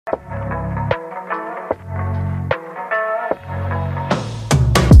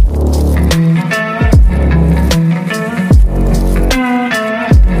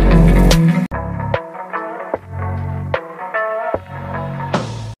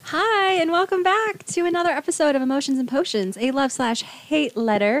and welcome back to another episode of Emotions and Potions, a love/hate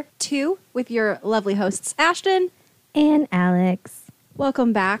letter to with your lovely hosts, Ashton and Alex.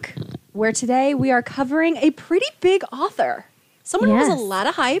 Welcome back, where today we are covering a pretty big author. Someone who has a lot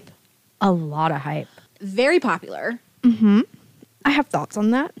of hype. A lot of hype. Very popular. Mm-hmm. I have thoughts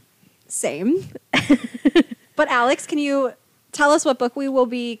on that. Same. But Alex, can you tell us what book we will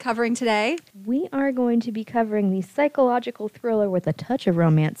be covering today? We are going to be covering the psychological thriller with a touch of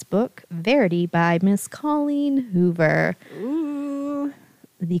romance book, Verity by Miss Colleen Hoover. Ooh.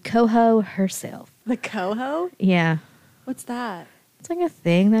 The coho herself. The coho? Yeah. What's that? It's like a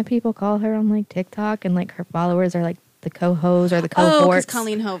thing that people call her on like TikTok, and like her followers are like the cohos or the cohorts. Oh, because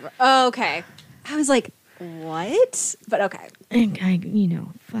Colleen Hoover. Oh, okay. I was like, what? But okay. And I,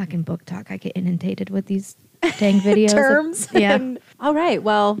 fucking book talk. I get inundated with these dang videos. Terms. Yeah. All right.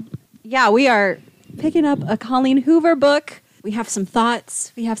 Well, yeah, we are picking up a Colleen Hoover book. We have some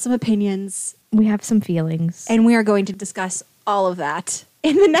thoughts. We have some opinions. We have some feelings. And we are going to discuss all of that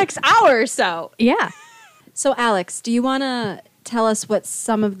in the next hour or so. Yeah. So, Alex, do you want to tell us what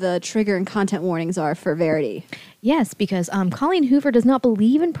some of the trigger and content warnings are for Verity? Yes, because Colleen Hoover does not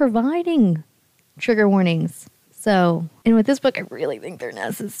believe in providing trigger warnings. So, and with this book, I really think they're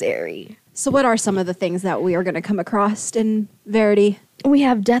necessary. So what are some of the things that we are going to come across in Verity? We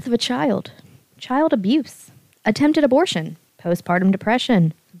have death of a child, child abuse, attempted abortion, postpartum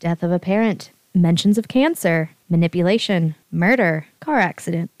depression, death of a parent, mentions of cancer, manipulation, murder, car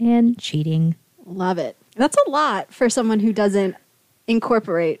accident, and cheating. Love it. That's a lot for someone who doesn't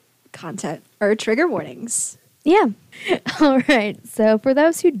incorporate content or trigger warnings. Yeah. All right. So for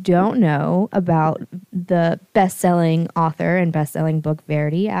those who don't know about the best-selling author and best-selling book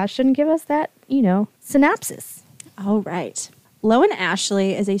Verity, Ashton, give us that, synopsis. All right. Loan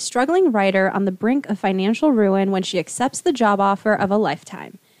Ashley is a struggling writer on the brink of financial ruin when she accepts the job offer of a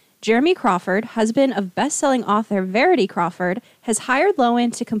lifetime. Jeremy Crawford, husband of best-selling author Verity Crawford, has hired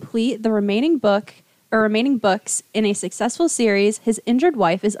Loan to complete the remaining books in a successful series his injured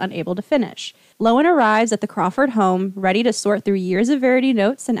wife is unable to finish. Loan arrives at the Crawford home, ready to sort through years of Verity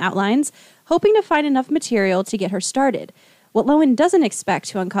notes and outlines, hoping to find enough material to get her started. What Loan doesn't expect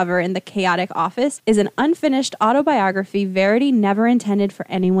to uncover in the chaotic office is an unfinished autobiography Verity never intended for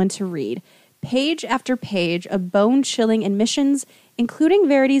anyone to read. Page after page of bone-chilling admissions, including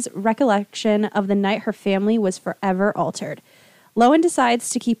Verity's recollection of the night her family was forever altered. Loan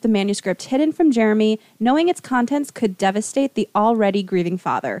decides to keep the manuscript hidden from Jeremy, knowing its contents could devastate the already grieving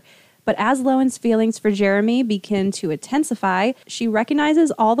father. But as Loan's feelings for Jeremy begin to intensify, she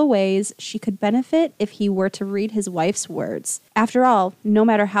recognizes all the ways she could benefit if he were to read his wife's words. After all, no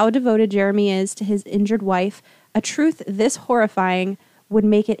matter how devoted Jeremy is to his injured wife, a truth this horrifying would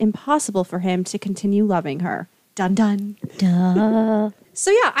make it impossible for him to continue loving her. Dun dun. Duh. So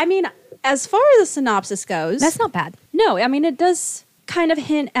yeah, I mean, as far as the synopsis goes... That's not bad. No, I mean, it does kind of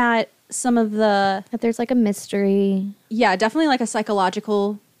hint at some of the... That there's like a mystery. Yeah, definitely like a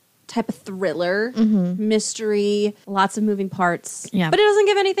psychological type of thriller, mystery, lots of moving parts. Yeah. But it doesn't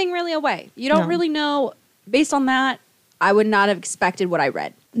give anything really away. You don't really know. Based on that, I would not have expected what I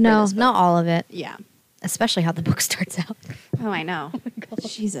read. No, not all of it. Yeah. Especially how the book starts out. Oh, I know. Oh my God.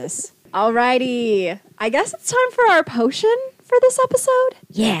 Jesus. Alrighty. I guess it's time for our potion for this episode.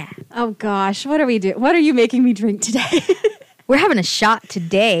 Yeah. Oh gosh, what are we doing? What are you making me drink today? We're having a shot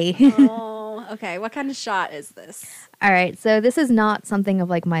today. Oh, okay. What kind of shot is this? All right, so this is not something of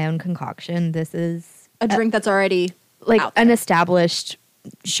like my own concoction. This is A drink that's already like out there. an established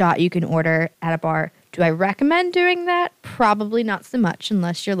shot you can order at a bar. Do I recommend doing that? Probably not so much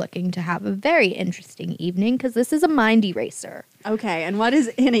unless you're looking to have a very interesting evening, because this is a mind eraser. Okay, and what is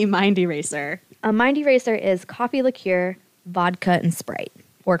in a mind eraser? A mind eraser is coffee liqueur, vodka, and Sprite,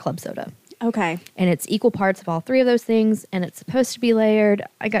 or club soda. Okay. And it's equal parts of all three of those things, and it's supposed to be layered.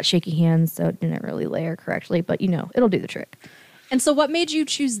 I got shaky hands, so it didn't really layer correctly, but it'll do the trick. And so what made you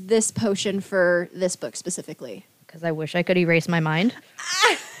choose this potion for this book specifically? Because I wish I could erase my mind.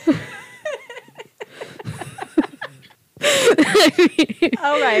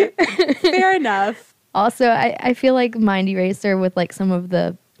 All right. Fair enough. Also, I feel like mind eraser with like some of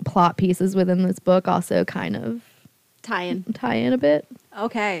the plot pieces within this book also kind of tie in a bit.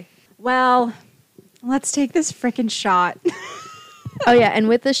 Okay. Well, let's take this frickin' shot. Oh, yeah. And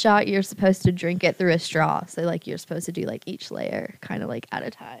with the shot, you're supposed to drink it through a straw. So, like, you're supposed to do, like, each layer kind of, like, at a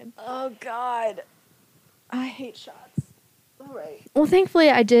time. Oh, God. I hate shots. All right. Well,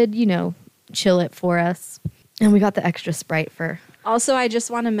 thankfully, I did, chill it for us. And we got the extra Sprite for... Also, I just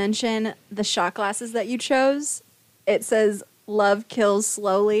want to mention the shot glasses that you chose. It says, love kills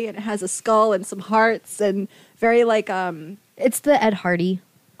slowly, and it has a skull and some hearts and very, like, It's the Ed Hardy.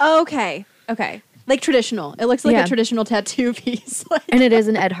 Okay. Like traditional. It looks like Yeah. a traditional tattoo piece. And it is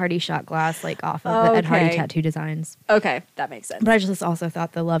an Ed Hardy shot glass, like off of the Ed Hardy Okay. tattoo designs. Okay, that makes sense. But I just also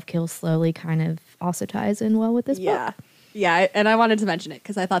thought the Love Kills Slowly kind of also ties in well with this book. Yeah, and I wanted to mention it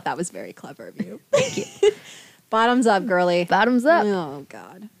because I thought that was very clever of you. Thank you. Bottoms up, girly. Bottoms up. Oh,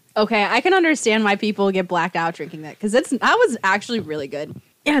 God. Okay, I can understand why people get blacked out drinking that because that was actually really good.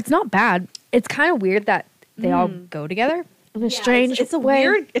 Yeah, it's not bad. It's kind of weird that they all go together in a strange it's a way.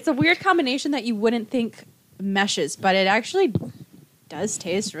 It's a weird combination that you wouldn't think meshes, but it actually does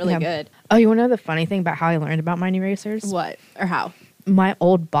taste really good. Oh, you want to know the funny thing about how I learned about mind erasers? What or how? My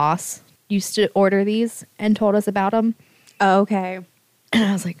old boss used to order these and told us about them. Okay. And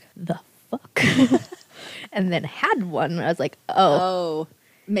I was like, the fuck? And then had one. And I was like, Oh,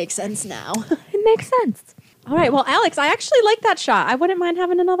 makes sense now. it makes sense. All right. Well, Alex, I actually like that shot. I wouldn't mind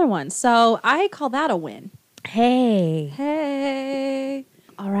having another one. So I call that a win. Hey.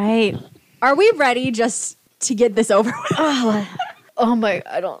 All right. Are we ready just to get this over with? Oh my,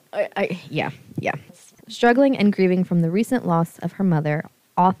 yeah. Struggling and grieving from the recent loss of her mother,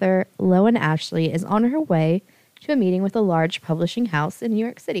 author Lowen Ashley is on her way to a meeting with a large publishing house in New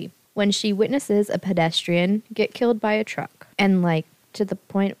York City when she witnesses a pedestrian get killed by a truck. And like to the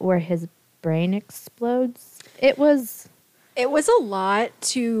point where his brain explodes. It was It was a lot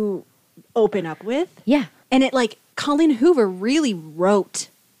to open up with. yeah. And Colleen Hoover really wrote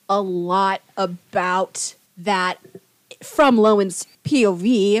a lot about that from Lowen's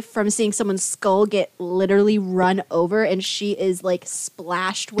POV, from seeing someone's skull get literally run over and she is like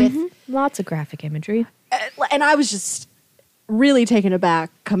splashed with. Lots of graphic imagery. And I was just really taken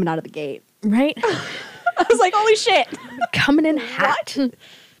aback coming out of the gate. Right? I was like, holy shit. Coming in hot.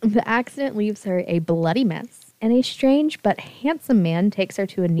 The accident leaves her a bloody mess, and a strange but handsome man takes her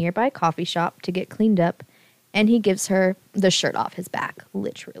to a nearby coffee shop to get cleaned up, and he gives her the shirt off his back,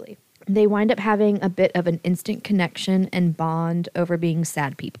 literally. They wind up having a bit of an instant connection and bond over being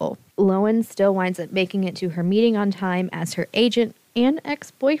sad people. Lowen still winds up making it to her meeting on time as her agent and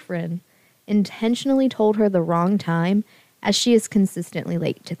ex-boyfriend intentionally told her the wrong time, as she is consistently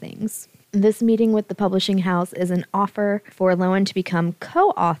late to things. This meeting with the publishing house is an offer for Lowen to become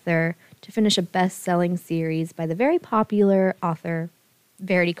co-author to finish a best-selling series by the very popular author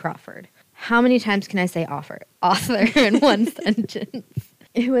Verity Crawford. How many times can I say author in one sentence?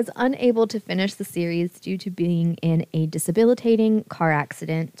 Who was unable to finish the series due to being in a debilitating car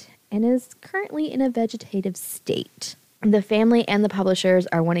accident and is currently in a vegetative state. The family and the publishers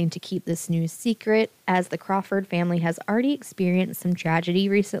are wanting to keep this news secret, as the Crawford family has already experienced some tragedy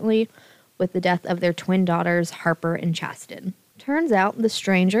recently with the death of their twin daughters, Harper and Chasten. Turns out the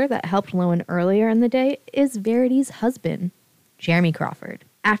stranger that helped Lowen earlier in the day is Verity's husband, Jeremy Crawford.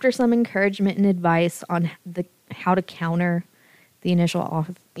 After some encouragement and advice on how to counter the initial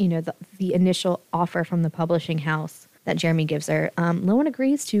offer, the initial offer from the publishing house that Jeremy gives her, Lowen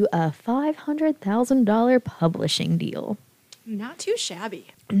agrees to a $500,000 publishing deal. Not too shabby.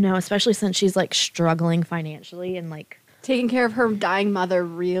 No, especially since she's like struggling financially and like Taking care of her dying mother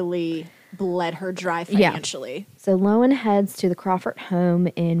really bled her dry financially. So Lowen heads to the Crawford home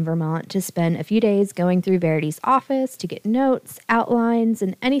in Vermont to spend a few days going through Verity's office to get notes, outlines,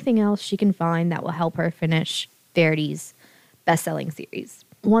 and anything else she can find that will help her finish Verity's best-selling series.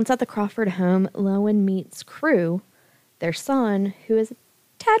 Once at the Crawford home, Lowen meets Crew, their son, who is a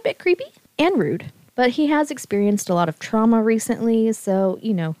tad bit creepy and rude. But he has experienced a lot of trauma recently, so,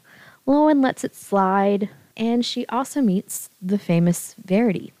 Lowen lets it slide. And she also meets the famous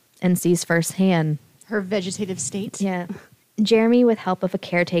Verity and sees firsthand Her vegetative state. Yeah. Jeremy, with help of a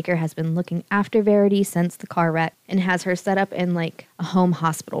caretaker, has been looking after Verity since the car wreck and has her set up in like a home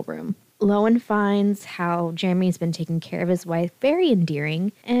hospital room. Lowen finds how Jeremy's been taking care of his wife very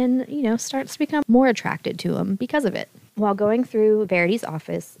endearing and, starts to become more attracted to him because of it. While going through Verity's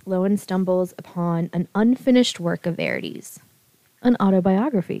office, Lowen stumbles upon an unfinished work of Verity's, an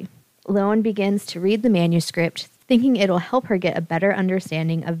autobiography. Lowen begins to read the manuscript, thinking it'll help her get a better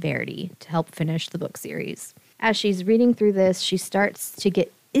understanding of Verity to help finish the book series. As she's reading through this, she starts to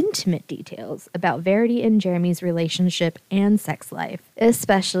get intimate details about Verity and Jeremy's relationship and sex life,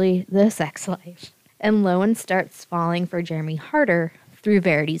 especially the sex life. And Lowen starts falling for Jeremy harder through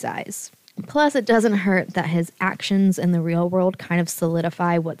Verity's eyes. Plus, it doesn't hurt that his actions in the real world kind of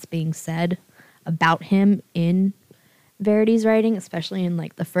solidify what's being said about him in Verity's writing, especially in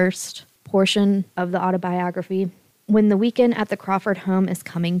like the first portion of the autobiography. When the weekend at the Crawford home is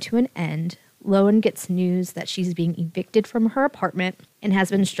coming to an end, Lowen gets news that she's being evicted from her apartment and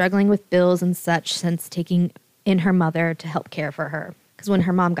has been struggling with bills and such since taking in her mother to help care for her. Because when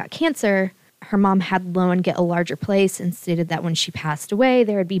her mom got cancer, Her mom had Lowen get a larger place and stated that when she passed away,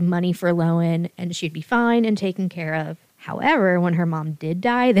 there would be money for Lowen and she'd be fine and taken care of. However, when her mom did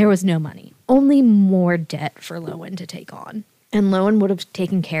die, there was no money. Only more debt for Lowen to take on. And Lowen would have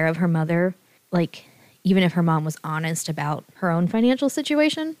taken care of her mother, like, even if her mom was honest about her own financial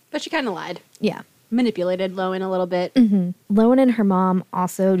situation. But she kind of lied. Yeah. Manipulated Lowen a little bit. Mm-hmm. Lowen and her mom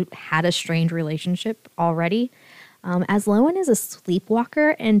also had a strained relationship already, as Lowen is a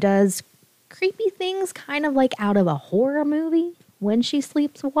sleepwalker and does creepy things kind of like out of a horror movie when she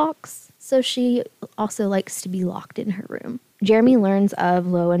sleepwalks. So she also likes to be locked in her room. Jeremy learns of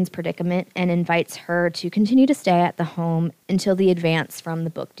Lowen's predicament and invites her to continue to stay at the home until the advance from the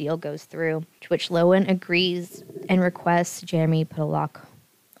book deal goes through, to which Lowen agrees and requests Jeremy put a lock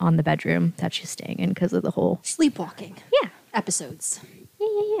on the bedroom that she's staying in because of the whole sleepwalking episodes.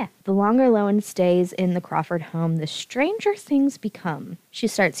 Yeah. The longer Lowen stays in the Crawford home, the stranger things become. She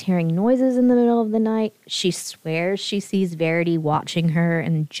starts hearing noises in the middle of the night. She swears she sees Verity watching her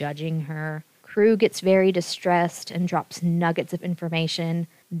and judging her. Crew gets very distressed and drops nuggets of information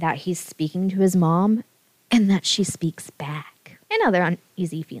that he's speaking to his mom and that she speaks back. And other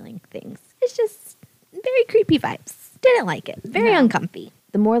uneasy feeling things. It's just very creepy vibes. Didn't like it. Very uncomfy.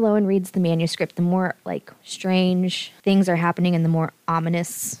 The more Lowen reads the manuscript, the more, strange things are happening and the more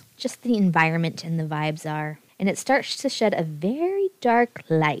ominous just the environment and the vibes are. And it starts to shed a very dark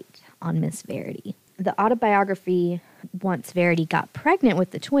light on Miss Verity. The autobiography, once Verity got pregnant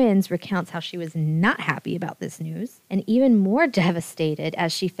with the twins, recounts how she was not happy about this news and even more devastated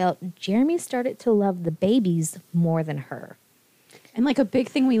as she felt Jeremy started to love the babies more than her. And, a big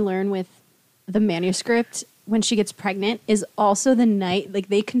thing we learn with the manuscript when she gets pregnant is also the night,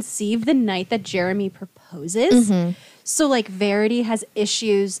 they conceive the night that Jeremy proposes. Mm-hmm. So, Verity has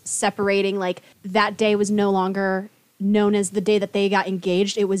issues separating, that day was no longer known as the day that they got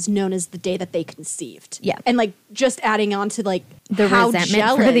engaged. It was known as the day that they conceived. Yeah. And, just adding on to, the how resentment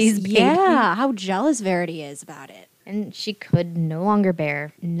jealous, for these babies. Yeah, how jealous Verity is about it. And she could no longer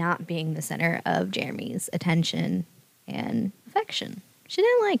bear not being the center of Jeremy's attention and affection. She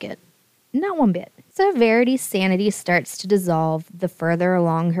didn't like it. Not one bit. So Verity's sanity starts to dissolve the further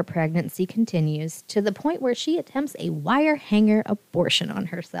along her pregnancy continues, to the point where she attempts a wire hanger abortion on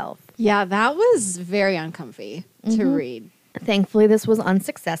herself. Yeah, that was very uncomfy to read. Thankfully, this was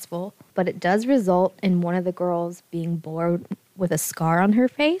unsuccessful, but it does result in one of the girls being born with a scar on her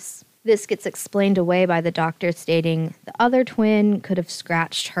face. This gets explained away by the doctor stating the other twin could have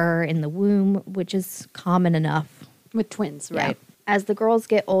scratched her in the womb, which is common enough. With twins, right? Yeah. As the girls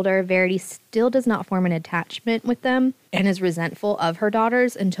get older, Verity still does not form an attachment with them and is resentful of her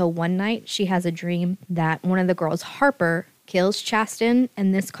daughters until one night she has a dream that one of the girls, Harper, kills Chasten,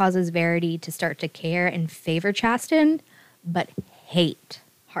 and this causes Verity to start to care and favor Chasten, but hate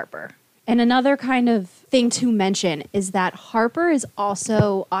Harper. And another kind of thing to mention is that Harper is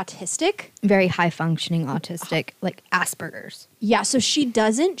also autistic. Very high-functioning autistic, like Asperger's. Yeah, so she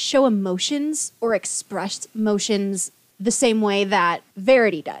doesn't show emotions or express emotions the same way that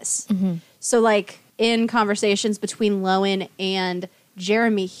Verity does. Mm-hmm. So, in conversations between Lowen and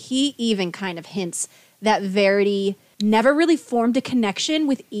Jeremy, he even kind of hints that Verity never really formed a connection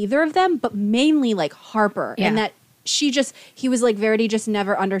with either of them, but mainly, Harper. Yeah. And that he was like, Verity just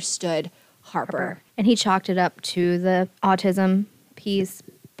never understood Harper. And he chalked it up to the autism piece.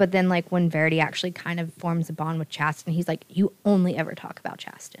 But then, when Verity actually kind of forms a bond with Chasten, he's like, you only ever talk about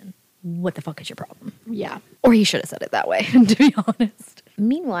Chasten. What the fuck is your problem? Yeah. Or he should have said it that way, to be honest.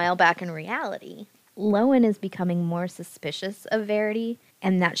 Meanwhile, back in reality, Lowen is becoming more suspicious of Verity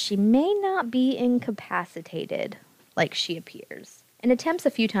and that she may not be incapacitated like she appears, and attempts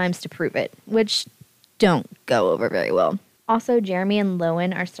a few times to prove it, which don't go over very well. Also, Jeremy and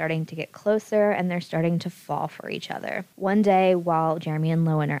Lowen are starting to get closer, and they're starting to fall for each other. One day, while Jeremy and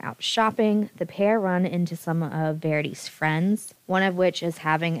Lowen are out shopping, the pair run into some of Verity's friends, one of which is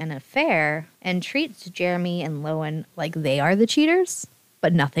having an affair, and treats Jeremy and Lowen like they are the cheaters,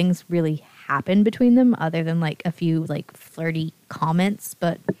 but nothing's really happened between them other than, a few, flirty comments,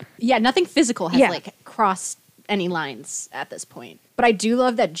 but... Yeah, nothing physical has, crossed any lines at this point. But I do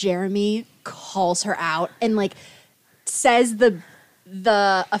love that Jeremy calls her out and, says the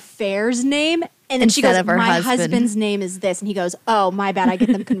affair's name, and then she goes, my husband's name is this, and he goes, oh, my bad, I get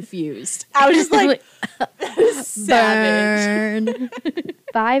them confused. I was just like, savage.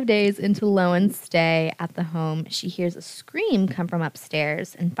 5 days into Lowen's stay at the home, she hears a scream come from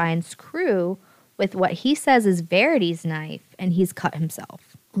upstairs and finds Crew with what he says is Verity's knife, and he's cut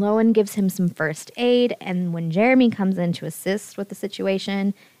himself. Lowen gives him some first aid, and when Jeremy comes in to assist with the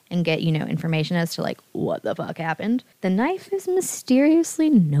situation and get, information as to like what the fuck happened, the knife is mysteriously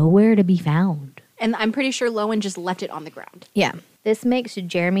nowhere to be found. And I'm pretty sure Lowen just left it on the ground. Yeah. This makes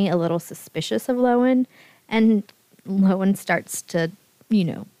Jeremy a little suspicious of Lowen, and Lowen starts to,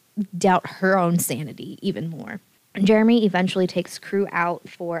 doubt her own sanity even more. Jeremy eventually takes crew out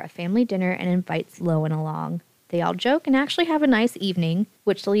for a family dinner and invites Lowen along. They all joke and actually have a nice evening,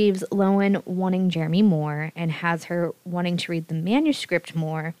 which leaves Lowen wanting Jeremy more and has her wanting to read the manuscript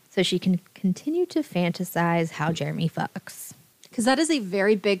more so she can continue to fantasize how Jeremy fucks. Because that is a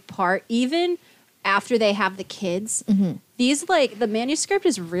very big part, even after they have the kids. Mm-hmm. These, the manuscript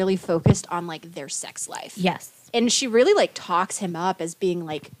is really focused on, their sex life. Yes. And she really, talks him up as being,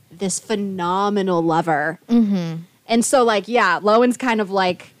 this phenomenal lover. Mm-hmm. And so, Lowen's kind of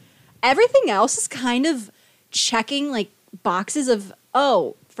everything else is kind of checking, boxes of,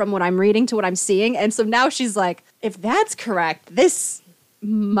 from what I'm reading to what I'm seeing. And so now she's like, if that's correct, this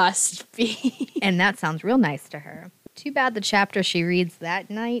must be. And that sounds real nice to her. Too bad the chapter she reads that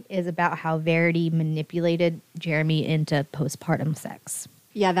night is about how Verity manipulated Jeremy into postpartum sex.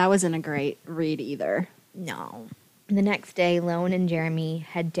 Yeah, that wasn't a great read either. No. The next day, Lowen and Jeremy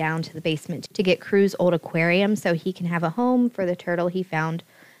head down to the basement to get Crew's old aquarium so he can have a home for the turtle he found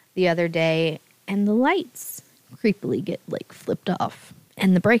the other day. And the lights creepily get, flipped off.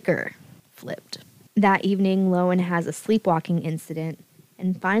 And the breaker flipped. That evening, Lowen has a sleepwalking incident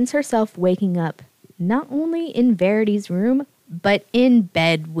and finds herself waking up not only in Verity's room, but in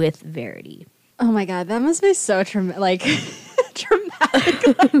bed with Verity. Oh my God, that must be so traumatic.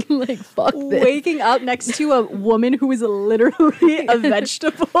 Fuck this. Waking up next to a woman who is literally a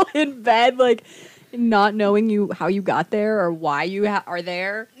vegetable in bed, not knowing how you got there or why you are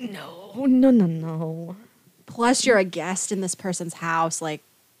there. No. Plus, you're a guest in this person's house.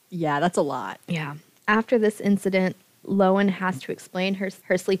 Yeah, that's a lot. Yeah. After this incident, Lowen has to explain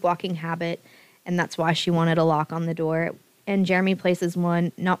her sleepwalking habit, and that's why she wanted a lock on the door. And Jeremy places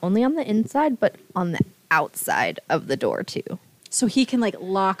one not only on the inside, but on the outside of the door, too. So he can,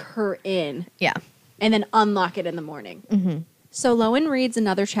 lock her in. Yeah. And then unlock it in the morning. Mm-hmm. So Lowen reads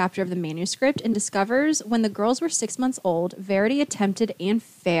another chapter of the manuscript and discovers when the girls were 6 months old, Verity attempted and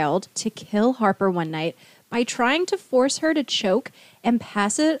failed to kill Harper one night by trying to force her to choke and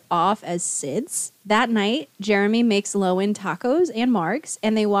pass it off as SIDS. That night, Jeremy makes Lowen tacos and margs,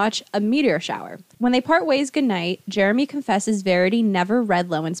 and they watch a meteor shower. When they part ways goodnight, Jeremy confesses Verity never read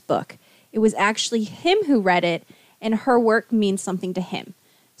Lowen's book. It was actually him who read it, and her work means something to him.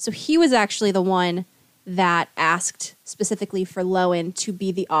 So he was actually the one that asked specifically for Lowen to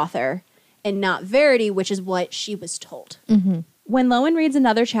be the author and not Verity, which is what she was told. Mm-hmm. When Lowen reads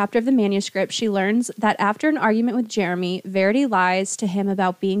another chapter of the manuscript, she learns that after an argument with Jeremy, Verity lies to him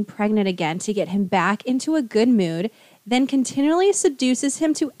about being pregnant again to get him back into a good mood, then continually seduces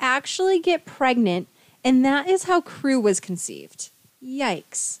him to actually get pregnant, and that is how Crew was conceived.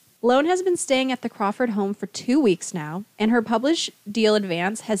 Yikes. Lowen has been staying at the Crawford home for 2 weeks now, and her published deal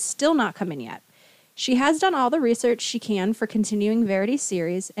advance has still not come in yet. She has done all the research she can for continuing Verity's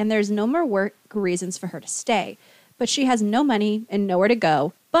series, and there's no more work reasons for her to stay. But she has no money and nowhere to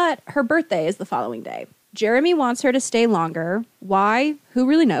go, but her birthday is the following day. Jeremy wants her to stay longer. Why? Who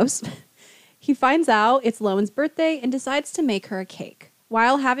really knows? He finds out it's Lowen's birthday and decides to make her a cake.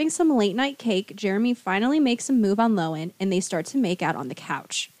 While having some late-night cake, Jeremy finally makes a move on Lowen, and they start to make out on the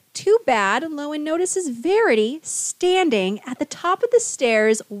couch. Too bad, Lowen notices Verity standing at the top of the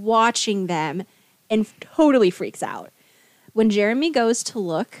stairs watching them and totally freaks out. When Jeremy goes to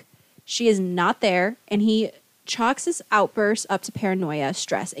look, she is not there, and he chalks his outburst up to paranoia,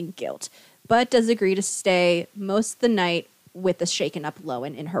 stress, and guilt, but does agree to stay most of the night with the shaken-up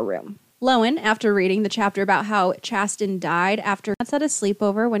Lowen in her room. Lowen, after reading the chapter about how Chasten died after at a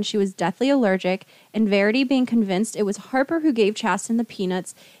sleepover when she was deathly allergic, and Verity being convinced it was Harper who gave Chasten the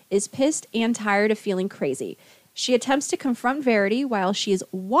peanuts, is pissed and tired of feeling crazy. She attempts to confront Verity while she is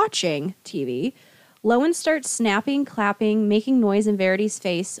watching TV. Lowen starts snapping, clapping, making noise in Verity's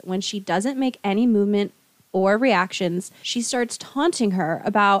face. When she doesn't make any movement or reactions, she starts taunting her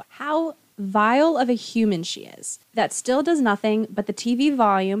about how vile of a human she is. That still does nothing, but the TV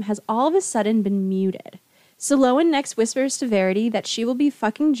volume has all of a sudden been muted. So Lowen next whispers to Verity that she will be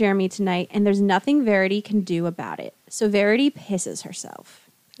fucking Jeremy tonight, and there's nothing Verity can do about it. So Verity pisses herself.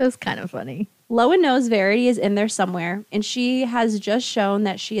 It was kind of funny. Lowen knows Verity is in there somewhere, and she has just shown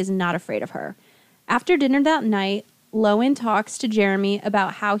that she is not afraid of her. After dinner that night, Lowen talks to Jeremy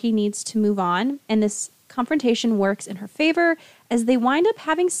about how he needs to move on, and this confrontation works in her favor as they wind up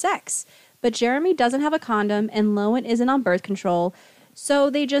having sex. But Jeremy doesn't have a condom, and Lowen isn't on birth control, so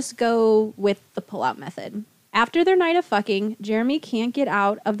they just go with the pull-out method. After their night of fucking, Jeremy can't get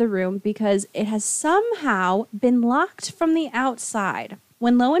out of the room because it has somehow been locked from the outside.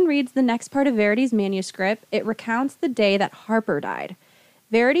 When Lowen reads the next part of Verity's manuscript, it recounts the day that Harper died.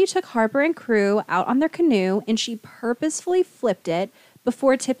 Verity took Harper and Crew out on their canoe, and she purposefully flipped it.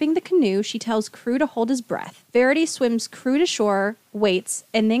 Before tipping the canoe, she tells Crew to hold his breath. Verity swims Crew to shore, waits,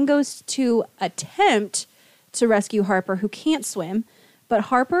 and then goes to attempt to rescue Harper, who can't swim, but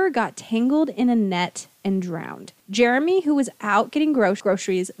Harper got tangled in a net and drowned. Jeremy, who was out getting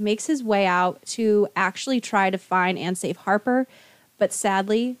groceries, makes his way out to actually try to find and save Harper, but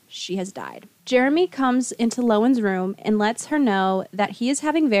sadly, she has died. Jeremy comes into Lowen's room and lets her know that he is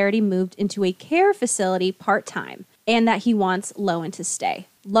having Verity moved into a care facility part-time and that he wants Lowen to stay.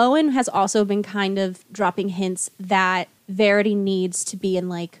 Lowen has also been kind of dropping hints that Verity needs to be in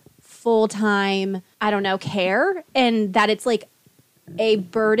like full-time, care, and that it's like a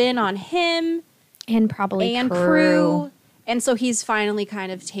burden on him and probably and Crew. And so he's finally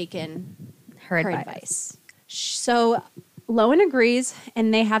kind of taken her advice. So Lowen agrees,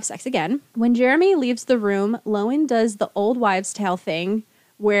 and they have sex again. When Jeremy leaves the room, Lowen does the old wives' tale thing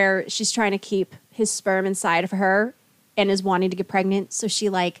where she's trying to keep his sperm inside of her and is wanting to get pregnant. So she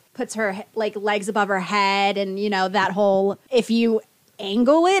like puts her like legs above her head, and that whole, if you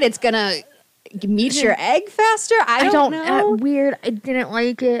angle it, it's gonna meet your egg faster. I don't know. Weird. I didn't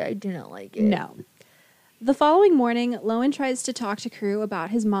like it. No. The following morning, Lowen tries to talk to Crew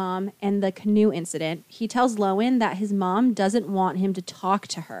about his mom and the canoe incident. He tells Lowen that his mom doesn't want him to talk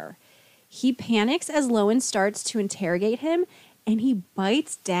to her. He panics as Lowen starts to interrogate him, and he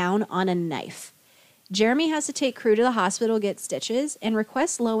bites down on a knife. Jeremy has to take Crew to the hospital, get stitches, and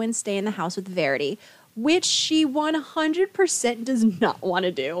requests Lowen stay in the house with Verity, which she 100% does not want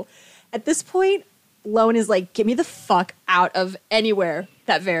to do. At this point, Lowen is like, get me the fuck out of anywhere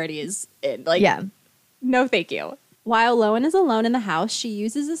that Verity is in. Like, yeah. No, thank you. While Lowen is alone in the house, she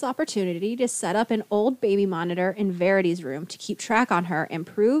uses this opportunity to set up an old baby monitor in Verity's room to keep track on her and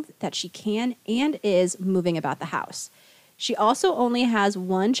prove that she can and is moving about the house. She also only has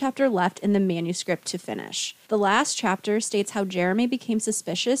one chapter left in the manuscript to finish. The last chapter states how Jeremy became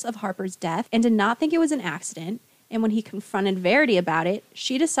suspicious of Harper's death and did not think it was an accident, and when he confronted Verity about it,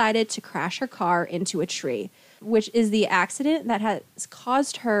 she decided to crash her car into a tree, which is the accident that has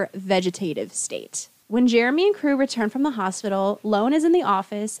caused her vegetative state. When Jeremy and Crew return from the hospital, Lowen is in the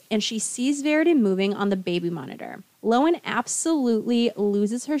office, and she sees Verity moving on the baby monitor. Lowen absolutely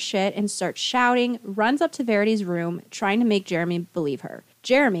loses her shit and starts shouting, runs up to Verity's room, trying to make Jeremy believe her.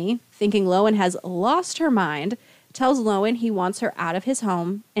 Jeremy, thinking Lowen has lost her mind, tells Lowen he wants her out of his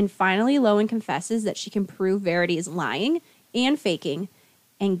home, and finally Lowen confesses that she can prove Verity is lying and faking,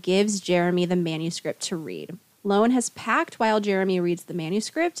 and gives Jeremy the manuscript to read. Lowen has packed while Jeremy reads the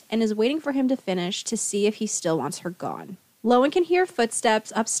manuscript and is waiting for him to finish to see if he still wants her gone. Lowen can hear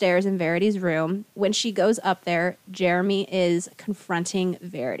footsteps upstairs in Verity's room. When she goes up there, Jeremy is confronting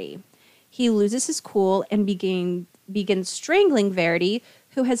Verity. He loses his cool and begins strangling Verity,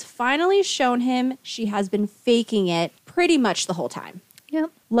 who has finally shown him she has been faking it pretty much the whole time.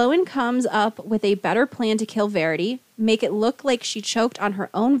 Yep. Lowen comes up with a better plan to kill Verity, make it look like she choked on her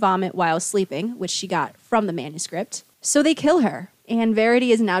own vomit while sleeping, which she got from the manuscript. So they kill her, and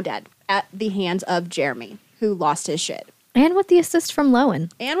Verity is now dead at the hands of Jeremy, who lost his shit. And with the assist from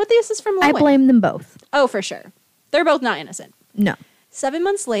Lowen. I blame them both. Oh, for sure. They're both not innocent. No. 7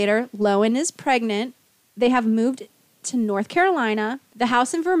 months later, Lowen is pregnant. They have moved to North Carolina. The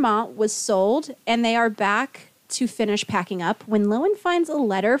house in Vermont was sold, and they are back to finish packing up when Lowen finds a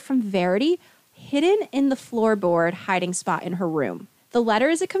letter from Verity hidden in the floorboard hiding spot in her room. The letter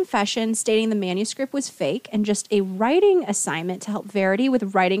is a confession stating the manuscript was fake and just a writing assignment to help Verity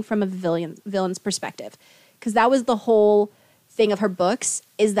with writing from a villain's perspective. Because that was the whole thing of her books,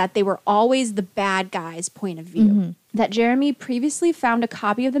 is that they were always the bad guy's point of view. Mm-hmm. That Jeremy previously found a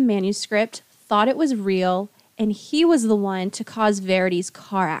copy of the manuscript, thought it was real, and he was the one to cause Verity's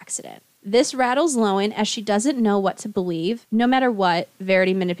car accident. This rattles Lowen as she doesn't know what to believe. No matter what,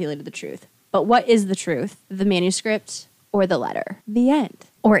 Verity manipulated the truth. But what is the truth? The manuscript or the letter? The end.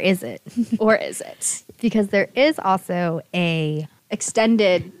 Or is it? Or is it? Because there is also a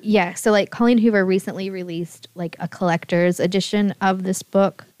extended. Yeah. So like Colleen Hoover recently released like a collector's edition of this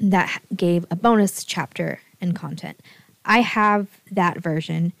book that gave a bonus chapter and content. I have that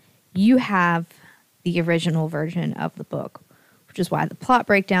version. You have the original version of the book, which is why the plot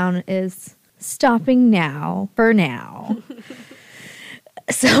breakdown is stopping now for now.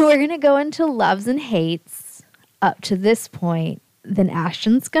 So we're going to go into loves and hates up to this point. Then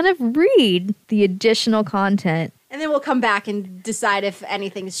Ashton's going to read the additional content. And then we'll come back and decide if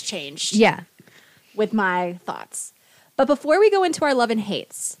anything's changed. Yeah. with my thoughts. But before we go into our love and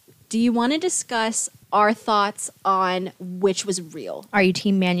hates, do you want to discuss our thoughts on which was real? Are you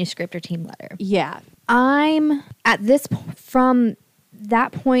team manuscript or team letter? Yeah. I'm at this from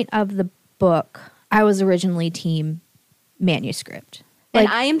that point of the book, I was originally team manuscript. And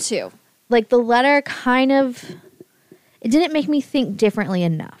I am too. Like the letter kind of, it didn't make me think differently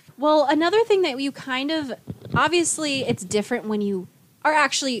enough. Well, another thing that you kind of, obviously it's different when you are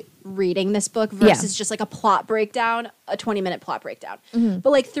actually reading this book versus just like a plot breakdown, a 20-minute plot breakdown. But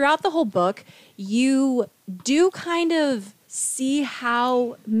like throughout the whole book, you do kind of see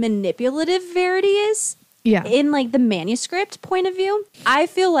how manipulative Verity is in like the manuscript point of view. I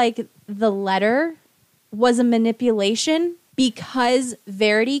feel like the letter was a manipulation because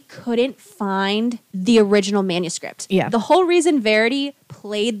Verity couldn't find the original manuscript. Yeah. The whole reason Verity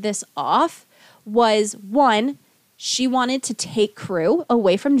played this off was, one, she wanted to take Crew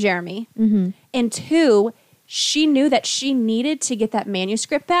away from Jeremy. And two, she knew that she needed to get that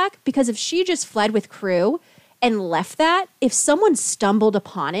manuscript back because if she just fled with Crew and left that, if someone stumbled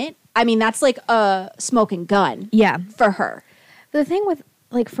upon it, I mean, that's like a smoking gun for her. The thing with,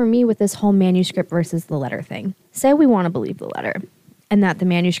 like, for me with this whole manuscript versus the letter thing, say we want to believe the letter and that the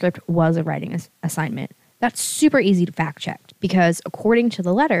manuscript was a writing assignment. That's super easy to fact check because according to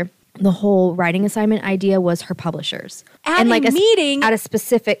the letter, the whole writing assignment idea was her publishers. At a meeting. At a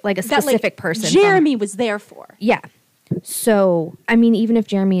specific, like a specific person. Jeremy was there for. Yeah. So, I mean, even if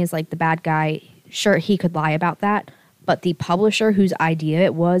Jeremy is like the bad guy, sure, he could lie about that. But the publisher whose idea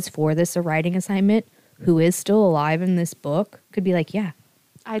it was for this writing assignment, who is still alive in this book, could be like, yeah.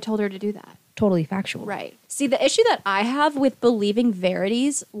 I told her to do that. Totally factual. Right. See, the issue that I have with believing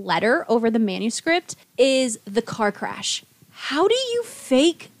Verity's letter over the manuscript is the car crash. How do you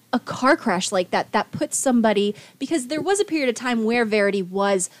fake a car crash like that puts somebody, because there was a period of time where Verity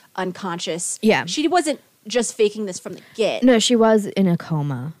was unconscious. Yeah. She wasn't just faking this from the get. No, she was in a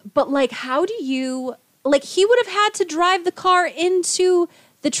coma. But like, how do you, like, he would have had to drive the car into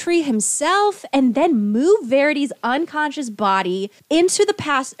the tree himself and then move Verity's unconscious body into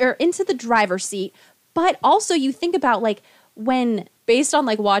the driver's seat. But also you think about like when, based on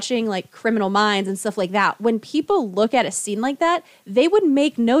like watching like Criminal Minds and stuff like that, when people look at a scene like that, they would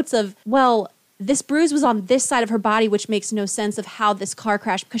make notes of, well, this bruise was on this side of her body, which makes no sense of how this car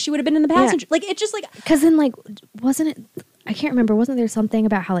crashed because she would have been in the passenger. Like, it just like... Because then like, wasn't it... I can't remember. Wasn't there something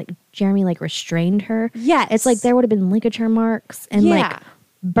about how like Jeremy like restrained her? Yes. It's like there would have been ligature marks and like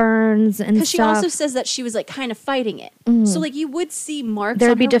burns and stuff. Because she also saes that she was like kind of fighting it. So like you would see marks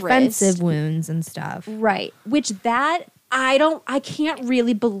There'd on be her defensive wrist. wounds and stuff. Right. Which that... I can't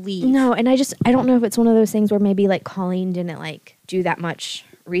really believe. No, and I don't know if it's one of those things where maybe like Colleen didn't like do that much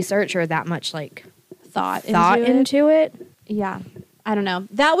research or that much like thought into it. Yeah. I don't know.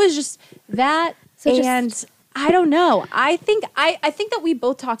 That was just that. So and I don't know. I think that we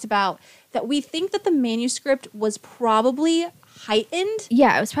both talked about that we think that the manuscript was probably heightened.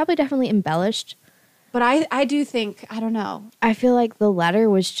 Yeah, it was probably definitely embellished. But I do think, I don't know. I feel like the letter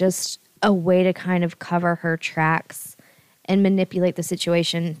was just a way to kind of cover her tracks and manipulate the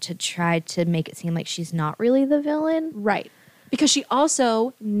situation to try to make it seem like she's not really the villain. Right. Because she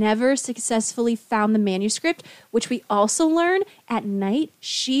also never successfully found the manuscript, which we also learn at night.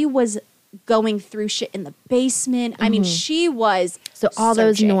 She was going through shit in the basement. I mean, she was So all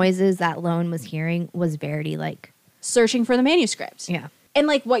searching. those noises that Lone was hearing was Verity like... Searching for the manuscript. Yeah. And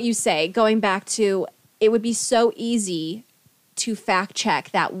like what you say, going back to, it would be so easy to fact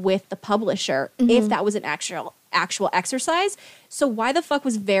check that with the publisher if that was an actual exercise. So why the fuck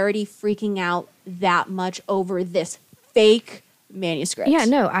was Verity freaking out that much over this fake manuscript? Yeah,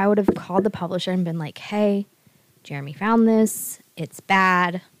 no, I would have called the publisher and been like, hey, Jeremy found this. It's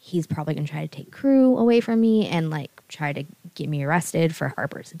bad. He's probably going to try to take Crew away from me and like try to get me arrested for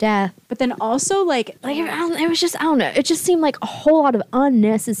Harper's death. But then also like it was just, I don't know. It just seemed like a whole lot of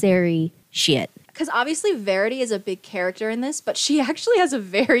unnecessary shit. because obviously Verity is a big character in this, but she actually has a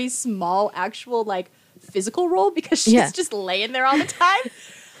very small actual like physical role because she's just laying there all the time.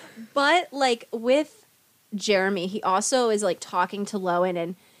 But like with Jeremy, he also is like talking to Lowen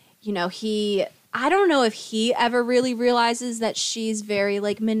and, you know, I don't know if he ever really realizes that she's very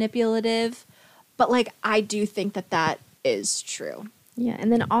like manipulative, but like I do think that is true. Yeah,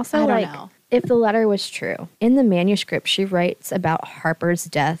 and then also I don't like know. if the letter was true, in the manuscript she writes about Harper's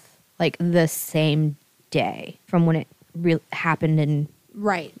death like the same day from when it happened in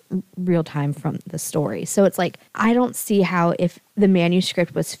Right. real time from the story. So it's like, I don't see how if the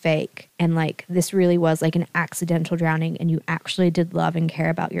manuscript was fake and like this really was like an accidental drowning and you actually did love and care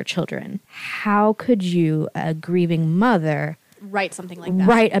about your children, how could you, a grieving mother, write something like that.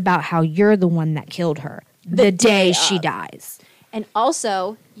 Write about how you're the one that killed her the day she dies. And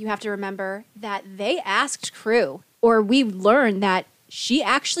also, you have to remember that they asked Crew, or we learned that she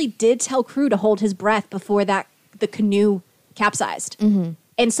actually did tell Crew to hold his breath before the canoe capsized. Mm-hmm.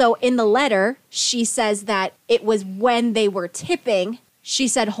 And so in the letter, she says that it was when they were tipping, she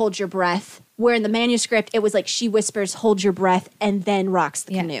said, hold your breath. Where in the manuscript, it was like she whispers, hold your breath, and then rocks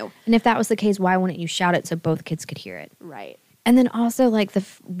the canoe. And if that was the case, why wouldn't you shout it so both kids could hear it? Right. And then also, like,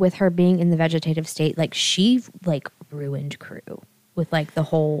 with her being in the vegetative state, like, she, like, ruined Crew with, like, the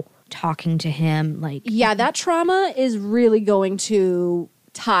whole talking to him, like... Yeah, that trauma is really going to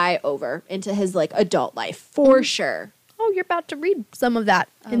tie over into his, like, adult life, for sure. Oh, you're about to read some of that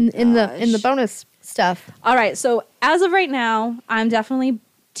in the bonus stuff. All right, so as of right now, I'm definitely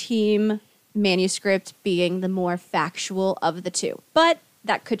team manuscript being the more factual of the two. But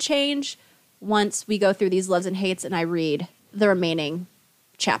that could change once we go through these loves and hates and I read the remaining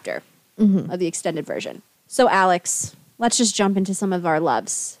chapter of the extended version. So, Alex, let's just jump into some of our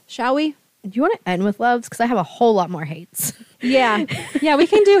loves, shall we? Do you want to end with loves? Because I have a whole lot more hates. Yeah. Yeah, we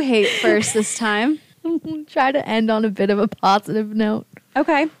can do hate first this time. Try to end on a bit of a positive note.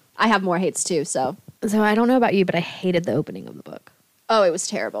 Okay. I have more hates too, so. So I don't know about you, but I hated the opening of the book. Oh, it was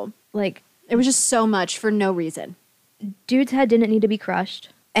terrible. Like, it was just so much for no reason. Dude's head didn't need to be crushed.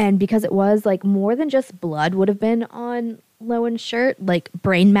 And because it was, like, more than just blood would have been on Lowen's shirt, like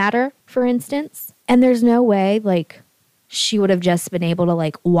brain matter, for instance. And there's no way, like, she would have just been able to,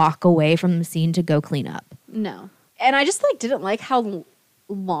 like, walk away from the scene to go clean up. No. And I just, like, didn't like how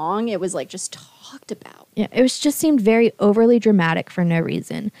long it was, like, just talked about. Yeah, it was just seemed very overly dramatic for no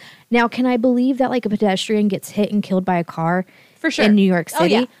reason. Now, can I believe that, like, a pedestrian gets hit and killed by a car for sure in New York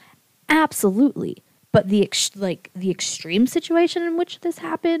City? Oh, yeah. Absolutely. But the extreme situation in which this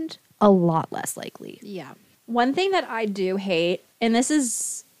happened, a lot less likely. Yeah. One thing that I do hate, and this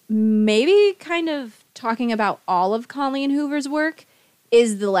is maybe kind of talking about all of Colleen Hoover's work,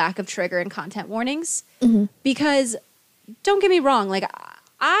 is the lack of trigger and content warnings. Mm-hmm. Because, don't get me wrong, like,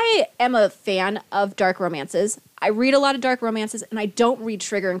 I am a fan of dark romances. I read a lot of dark romances, and I don't read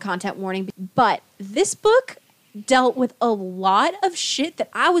trigger and content warning. But this book dealt with a lot of shit that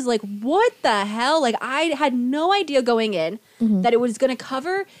I was like, what the hell? Like, I had no idea going in that it was going to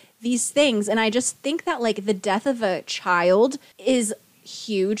cover these things. And I just think that, like, the death of a child is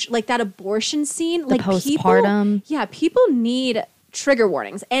huge. Like, that abortion scene. The like postpartum. People need trigger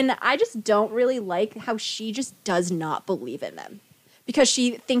warnings. And I just don't really like how she just does not believe in them. Because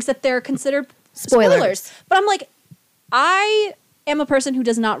she thinks that they're considered spoilers. But I'm like, I am a person who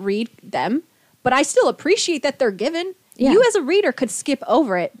does not read them. But I still appreciate that they're given. Yeah. You as a reader could skip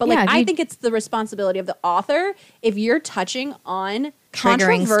over it. But like, I think it's the responsibility of the author. If you're touching on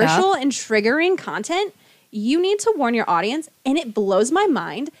controversial and triggering content, you need to warn your audience. And it blows my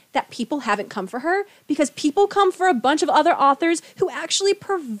mind that people haven't come for her. Because people come for a bunch of other authors who actually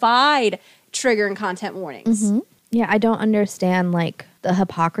provide trigger and content warnings. Mm-hmm. Yeah, I don't understand, like, the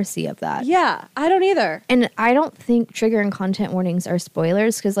hypocrisy of that. Yeah, I don't either. And I don't think trigger and content warnings are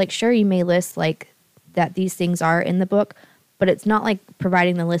spoilers because, like, sure, you may list, like, that these things are in the book, but it's not like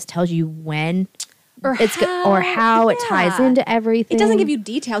providing the list tells you when or how it ties into everything. It doesn't give you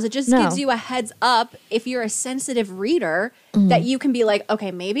details. It just gives you a heads up if you're a sensitive reader that you can be like,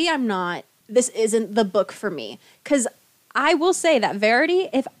 okay, maybe this isn't the book for me. Because I will say that Verity,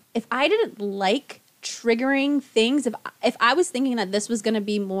 if I didn't like triggering things, if I was thinking that this was going to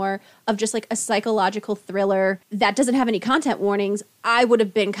be more of just like a psychological thriller that doesn't have any content warnings, I would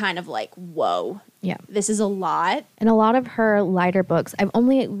have been kind of like, whoa, yeah, this is a lot. And a lot of her lighter books, I've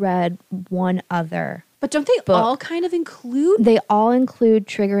only read one other. But don't they all kind of include? They all include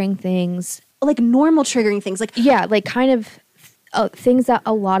triggering things. Like normal triggering things. Like, yeah, like kind of things that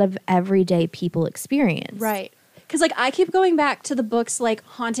a lot of everyday people experience. Right. Because, like, I keep going back to the books like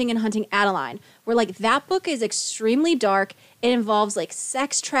Haunting and Hunting Adeline, where, like, that book is extremely dark. It involves, like,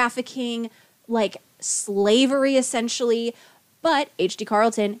 sex trafficking, like, slavery, essentially. But H.D.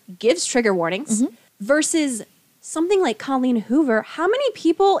 Carlton gives trigger warnings versus something like Colleen Hoover. How many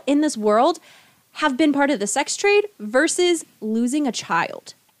people in this world have been part of the sex trade versus losing a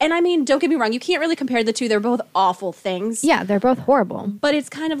child? And I mean, don't get me wrong, you can't really compare the two. They're both awful things. Yeah, they're both horrible. But it's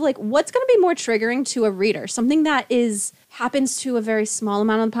kind of like, what's going to be more triggering to a reader? Something that happens to a very small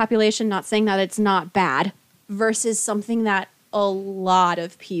amount of the population, not saying that it's not bad, versus something that a lot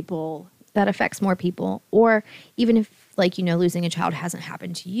of people... That affects more people. Or even if, like, you know, losing a child hasn't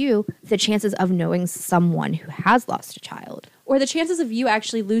happened to you, the chances of knowing someone who has lost a child. Or the chances of you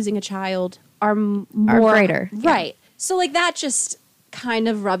actually losing a child are greater. Right. Yeah. So, like, that just... kind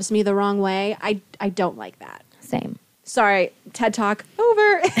of rubs me the wrong way. I don't like that. Same. Sorry, TED Talk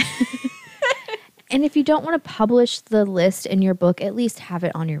over. And if you don't want to publish the list in your book, at least have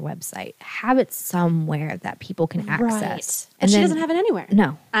it on your website. Have it somewhere that people can access. Right. And she doesn't have it anywhere.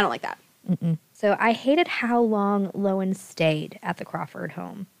 No. I don't like that. Mm-mm. So I hated how long Lowen stayed at the Crawford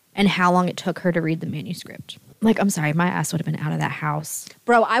home and how long it took her to read the manuscript. Like, I'm sorry, my ass would have been out of that house.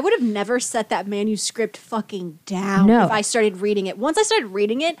 Bro, I would have never set that manuscript fucking down No. if I started reading it. Once I started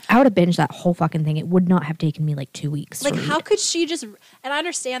reading it, I would have binged that whole fucking thing. It would not have taken me like 2 weeks. like, to read. how could she just... And I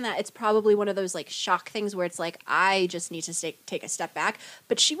understand that it's probably one of those, like, shock things where it's like, I just need to take a step back.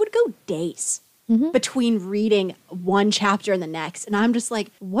 But she would go days between reading one chapter and the next. And I'm just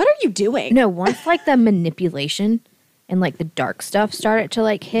like, what are you doing? No, once like the manipulation and like the dark stuff started to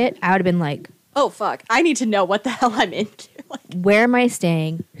like hit, I would have been like, Oh, fuck. I need to know what the hell I'm into. Like, where am I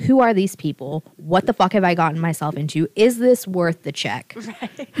staying? Who are these people? What the fuck have I gotten myself into? Is this worth the check?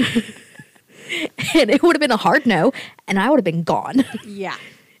 right. And it would have been a hard no, and I would have been gone. Yeah.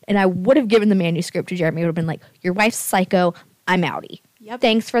 And I would have given the manuscript to Jeremy. It would have been like, your wife's psycho. I'm outie. Yep.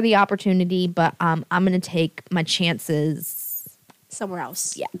 Thanks for the opportunity, but I'm going to take my chances. Somewhere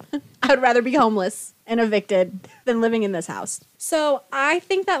else. Yeah. I would rather be homeless and evicted than living in this house. So I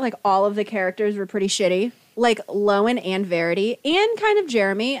think that like all of the characters were pretty shitty. Like Lowen and Verity and kind of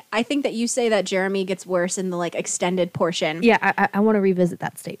Jeremy. I think that you say that Jeremy gets worse in the like extended portion. Yeah, I want to revisit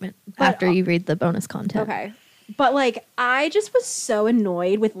that statement after you read the bonus content. Okay. But like I just was so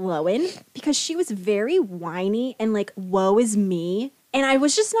annoyed with Lowen because she was very whiny and like woe is me. And I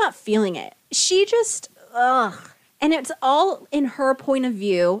was just not feeling it. She just, ugh. And it's all in her point of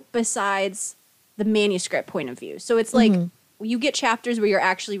view besides the manuscript point of view. So it's like you get chapters where you're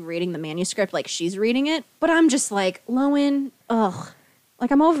actually reading the manuscript like she's reading it. But I'm just like, Lowen, ugh.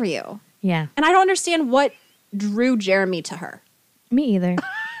 Like I'm over you. Yeah. And I don't understand what drew Jeremy to her. Me either.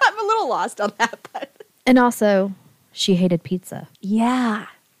 I'm a little lost on that, but. And also, she hated pizza. Yeah.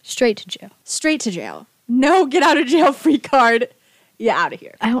 Straight to jail. Straight to jail. No get out of jail free card. Yeah, out of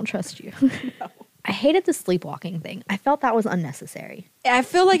here. I don't trust you. No. I hated the sleepwalking thing. I felt that was unnecessary. I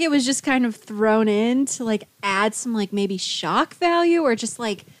feel like it was just kind of thrown in to like add some like maybe shock value or just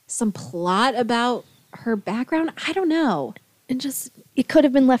like some plot about her background. I don't know. And just, it could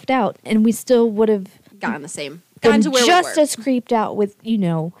have been left out and we still would have Gotten the same. been Gotten to where just we were. as creeped out with, you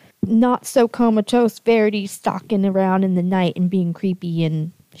know, not so comatose Verity stalking around in the night and being creepy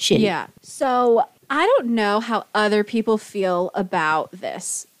and shitty. Yeah. So I don't know how other people feel about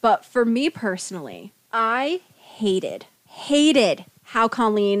this, but for me personally, I hated how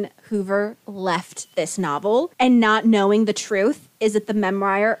Colleen Hoover left this novel and not knowing the truth. Is it the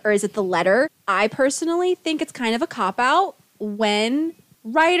memoir or is it the letter? I personally think it's kind of a cop-out when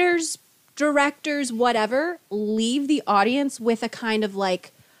writers, directors, whatever, leave the audience with a kind of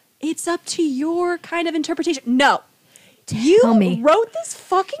like, it's up to your kind of interpretation. No. You wrote this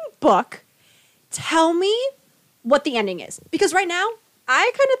fucking book. Tell me what the ending is. Because right now,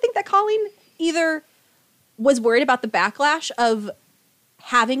 I kind of think that Colleen either was worried about the backlash of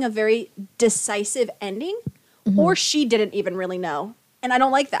having a very decisive ending, or she didn't even really know. And I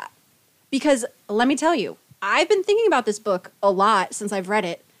don't like that. Because let me tell you, I've been thinking about this book a lot since I've read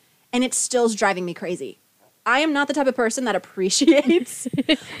it, and it still's driving me crazy. I am not the type of person that appreciates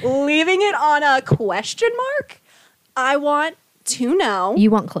leaving it on a question mark. I want to know. You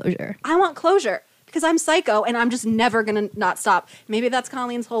want closure. I want closure because I'm psycho and I'm just never going to not stop. Maybe that's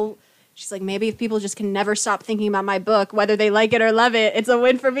Colleen's whole, she's like, maybe if people just can never stop thinking about my book, whether they like it or love it, it's a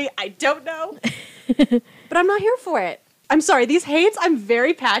win for me. I don't know. But I'm not here for it. I'm sorry. These hates, I'm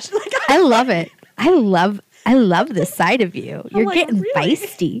very passionate. Like, I love it. I love this side of you. You're like, getting really?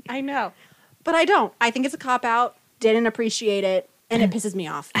 feisty. I know. But I don't. I think it's a cop-out. Didn't appreciate it. And it pisses me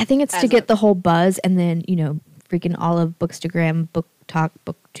off. I think it's to get the whole buzz and then, you know, freaking all of Bookstagram, Book Talk,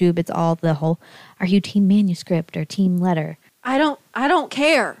 BookTube. It's all the whole, are you team manuscript or team letter? I don't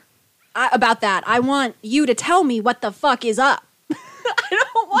care about that. I want you to tell me what the fuck is up. I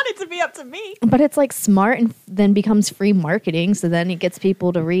don't want it to be up to me. But it's like smart and then becomes free marketing. So then it gets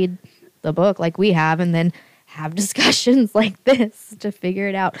people to read the book like we have and then have discussions like this to figure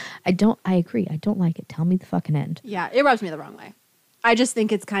it out. I agree. I don't like it. Tell me the fucking end. Yeah, it rubs me the wrong way. I just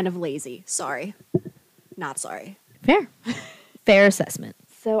think it's kind of lazy. Sorry. Not sorry. Fair. Fair assessment.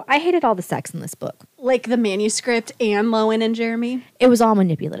 So I hated all the sex in this book. Like the manuscript and Lowen and Jeremy? It was all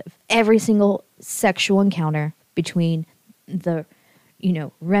manipulative. Every single sexual encounter between the, you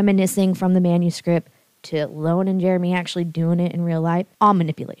know, reminiscing from the manuscript to Lowen and Jeremy actually doing it in real life, all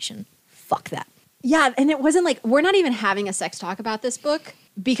manipulation. Fuck that. Yeah, and it wasn't like, we're not even having a sex talk about this book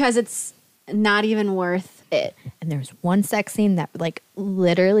because it's Not even worth it. And there's one sex scene that like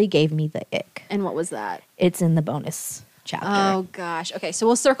literally gave me the ick. And what was that? It's in the bonus chapter. Oh gosh. Okay, so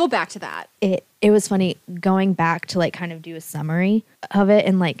we'll circle back to that. It was funny going back to like kind of do a summary of it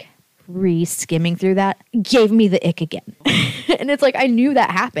and like re-skimming through that gave me the ick again. And it's like I knew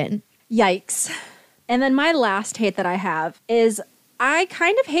that happened. Yikes. And then my last hate that I have is I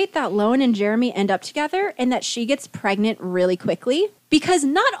kind of hate that Lowen and Jeremy end up together and that she gets pregnant really quickly. Because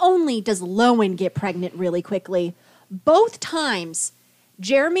not only does Lowen get pregnant really quickly, both times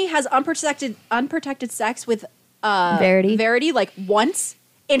Jeremy has unprotected sex with Verity like once,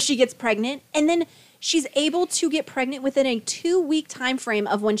 and she gets pregnant, and then she's able to get pregnant within a 2-week time frame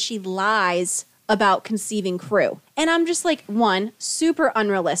of when she lies about conceiving Crew. And I'm just like, one, super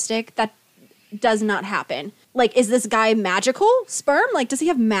unrealistic. That does not happen. Like, is this guy magical sperm? Like, does he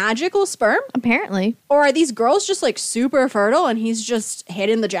have magical sperm? Apparently. Or are these girls just like super fertile and he's just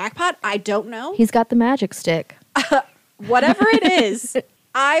hitting the jackpot? I don't know. He's got the magic stick. Whatever it is,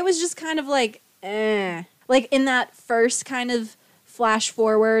 I was just kind of like, eh. Like in that first kind of flash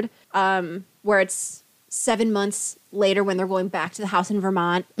forward where it's 7 months later when they're going back to the house in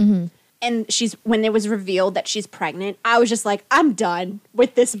Vermont. Mm-hmm. And when it was revealed that she's pregnant, I was just like, I'm done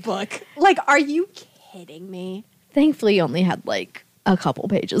with this book. Like, are you kidding me? Thankfully, you only had like a couple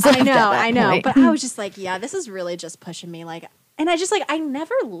pages left. I know. But I was just like, yeah, this is really just pushing me. Like, and I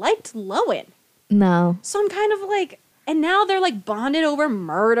never liked Lowen. No. So I'm kind of like, and now they're like bonded over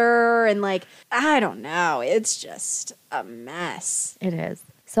murder and like, I don't know. It's just a mess. It is.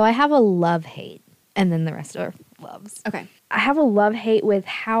 So I have a love-hate, and then the rest are loves. Okay. I have a love-hate with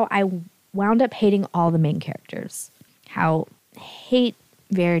how I wound up hating all the main characters. How hate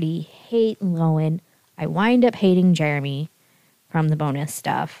Verity, hate Lowen. I wind up hating Jeremy from the bonus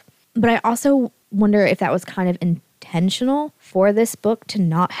stuff. But I also wonder if that was kind of intentional for this book to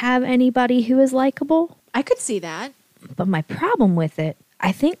not have anybody who is likable. I could see that. But my problem with it,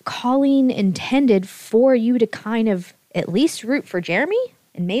 I think Colleen intended for you to kind of at least root for Jeremy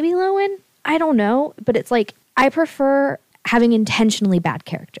and maybe Lowen. I don't know. But it's like, I prefer having intentionally bad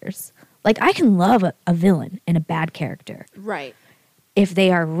characters. Like, I can love a villain and a bad character. Right. If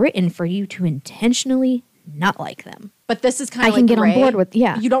they are written for you to intentionally not like them. But this is kind of I can get on board with,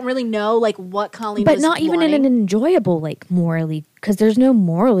 yeah. You don't really know, like, what Colleen but was not even wanting. in an enjoyable, like, morally, because there's no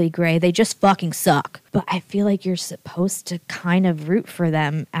morally gray. They just fucking suck. But I feel like you're supposed to kind of root for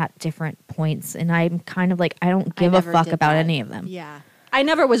them at different points. And I'm kind of like, I don't give a fuck about any of them. Yeah. I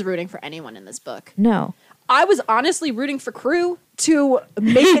never was rooting for anyone in this book. No. I was honestly rooting for Crew to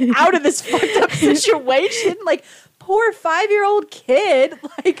make it out of this fucked up situation. Like, poor 5-year-old kid.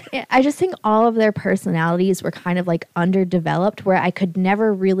 Like, yeah, I just think all of their personalities were kind of like underdeveloped, where I could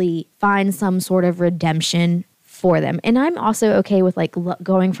never really find some sort of redemption for them. And I'm also okay with like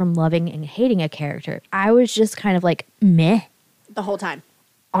going from loving and hating a character. I was just kind of like meh the whole time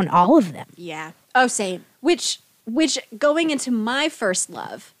on all of them. Yeah. Oh, same. Which going into my first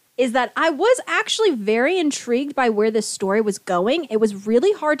love is that I was actually very intrigued by where this story was going. It was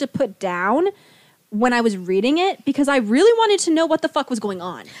really hard to put down when I was reading it because I really wanted to know what the fuck was going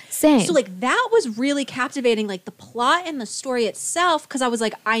on. Same. So like that was really captivating, like the plot and the story itself, because I was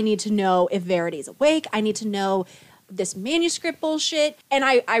like, I need to know if Verity's awake. I need to know this manuscript bullshit. And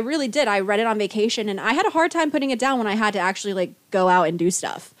I really did. I read it on vacation and I had a hard time putting it down when I had to actually like go out and do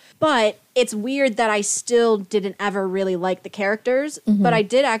stuff. But it's weird that I still didn't ever really like the characters, but I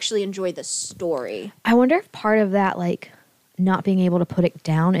did actually enjoy the story. I wonder if part of that, like, not being able to put it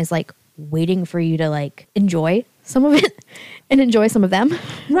down is, like, waiting for you to, like, enjoy some of it and enjoy some of them.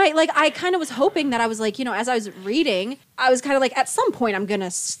 Right. Like, I kind of was hoping that I was, like, you know, as I was reading, I was kind of like, at some point I'm going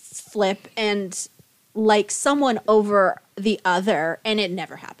to flip and like someone over the other, and it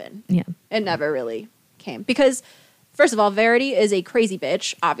never happened. Yeah. It never really came. Because... first of all, Verity is a crazy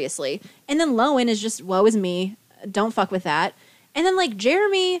bitch, obviously. And then Lowen is just, woe is me. Don't fuck with that. And then, like,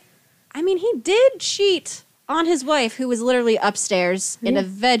 Jeremy, I mean, he did cheat on his wife, who was literally upstairs in a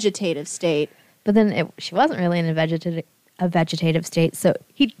vegetative state. But then she wasn't really in a vegetative state, so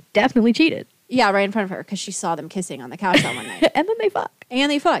he definitely cheated. Yeah, right in front of her, because she saw them kissing on the couch that one night. And then they fuck. And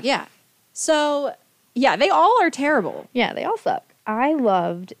they fuck, yeah. So, yeah, they all are terrible. Yeah, they all suck. I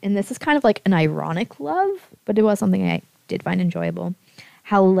loved, and this is kind of like an ironic love, but it was something I did find enjoyable,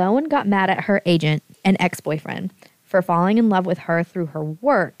 how Lowen got mad at her agent and ex-boyfriend for falling in love with her through her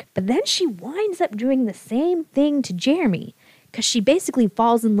work, but then she winds up doing the same thing to Jeremy, because she basically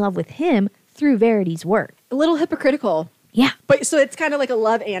falls in love with him through Verity's work. A little hypocritical. Yeah. But so it's kind of like a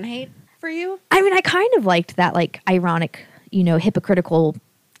love and hate for you? I mean, I kind of liked that, like, ironic, you know, hypocritical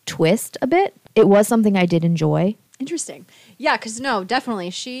twist a bit. It was something I did enjoy. Interesting. Yeah, because no,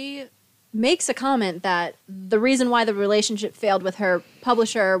 definitely. She makes a comment that the reason why the relationship failed with her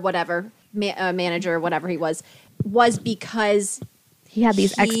publisher or whatever, manager, whatever he was because He had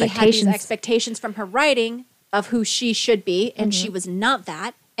these he expectations. had these expectations from her writing of who she should be, and she was not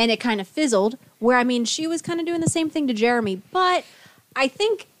that, and it kind of fizzled, where, I mean, she was kind of doing the same thing to Jeremy, but I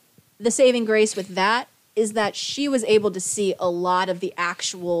think the saving grace with that is that she was able to see a lot of the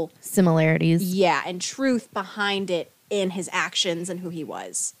actual similarities. Yeah, and truth behind it in his actions and who he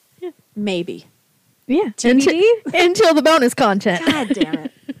was. Yeah. Maybe. Yeah. TBD? Until the bonus content. God damn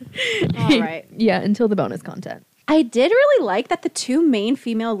it. All right. Yeah, until the bonus content. I did really like that the two main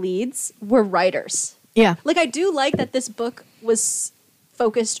female leads were writers. Yeah. Like, I do like that this book was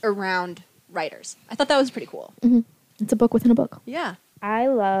focused around writers. I thought that was pretty cool. Mm-hmm. It's a book within a book. Yeah. I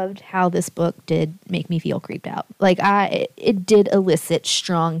loved how this book did make me feel creeped out. Like, it did elicit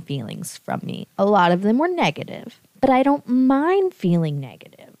strong feelings from me. A lot of them were negative, but I don't mind feeling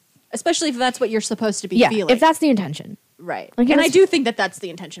negative. Especially if that's what you're supposed to be Yeah, feeling. if that's the intention. Right. Like, and I do think that that's the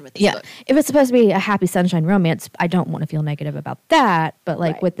intention with this book. If it's supposed to be a happy sunshine romance, I don't want to feel negative about that. But,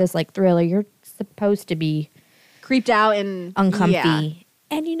 like, with this, like, thriller, you're supposed to be creeped out and uncomfy. Yeah.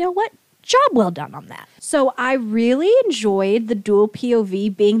 And you know what? Job well done on that. So I really enjoyed the dual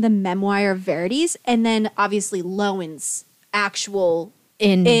POV being the memoir of Verity's, and then obviously Lowen's actual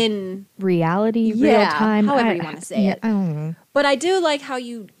in reality, real time, however you want to say it. I don't know. But I do like how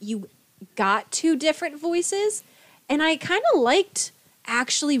you got two different voices, and I kind of liked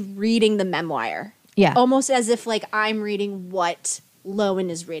actually reading the memoir. Yeah, almost as if like I'm reading what Lowen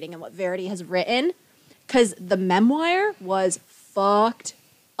is reading and what Verity has written, because the memoir was fucked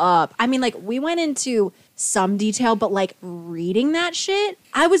up. I mean, like, we went into some detail, but like reading that shit,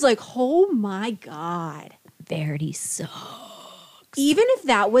 I was like, oh my God. Verity sucks. Even if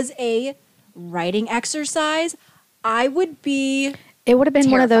that was a writing exercise, I would be It would have been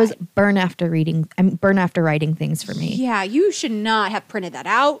terrified. one of those burn after writing things for me. Yeah, you should not have printed that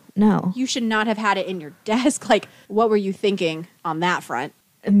out. No. You should not have had it in your desk. Like, what were you thinking on that front?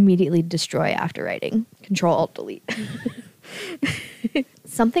 Immediately destroy after writing. Control Alt Delete.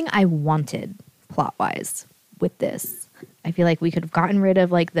 Something I wanted plot-wise with this. I feel like we could have gotten rid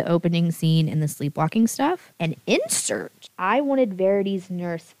of like the opening scene and the sleepwalking stuff and insert. I wanted Verity's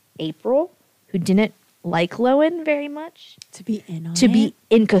nurse April, who didn't like Lowen very much, To be in on to it? be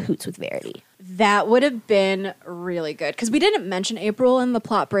in cahoots with Verity. That would have been really good. Because we didn't mention April in the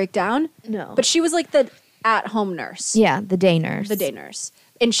plot breakdown. No. But she was like the at-home nurse. Yeah, the day nurse. The day nurse.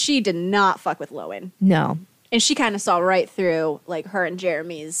 And she did not fuck with Lowen. No. And she kind of saw right through like her and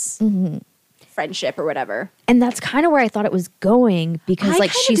Jeremy's friendship or whatever. And that's kind of where I thought it was going because I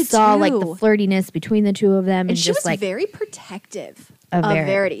like kinda she did saw like the too. flirtiness between the two of them and she just was like very protective Of of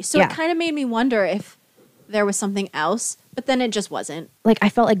Verity. Verity. So Yeah. it kind of made me wonder if there was something else, but then it just wasn't. like I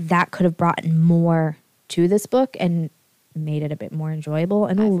felt like that could have brought more to this book and made it a bit more enjoyable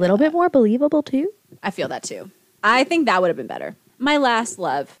and a feel little bit more believable too. I feel that too. I think that would have been better. My last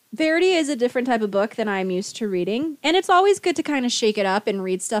love. Verity is a different type of book than I'm used to reading, and it's always good to kind of shake it up and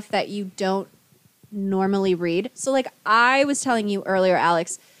read stuff that you don't normally read. So like I was telling you earlier,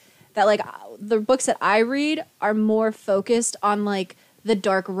 Alex, that like the books that I read are more focused on like the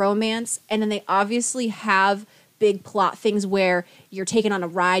dark romance, and then they obviously have big plot things where you're taken on a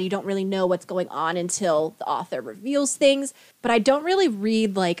ride, you don't really know what's going on until the author reveals things. But I don't really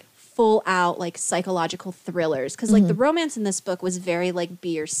read like full out like psychological thrillers, because like the romance in this book was very like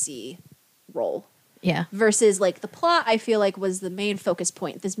B or C role. Yeah. Versus like the plot, I feel like was the main focus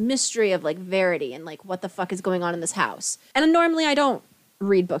point, this mystery of like Verity and like what the fuck is going on in this house. And normally I don't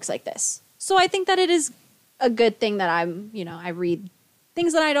read books like this. So I think that it is a good thing that I read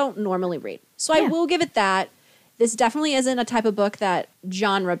things that I don't normally read. So I Yeah. will give it that. This definitely isn't a type of book that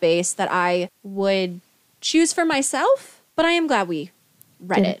genre based that I would choose for myself, but I am glad we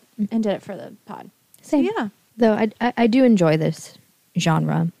read it and did it for the pod. Same. So, yeah. Though I do enjoy this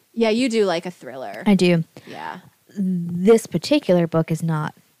genre. Yeah, you do like a thriller. I do. Yeah. This particular book is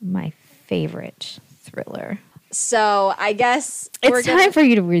not my favorite thriller. So I guess It's time for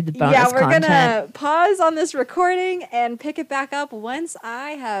you to read the bonus Yeah, we're content. gonna pause on this recording and pick it back up once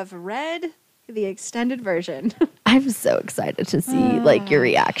I have read the extended version. I'm so excited to see like your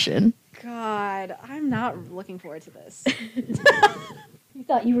reaction. God, I'm not looking forward to this. You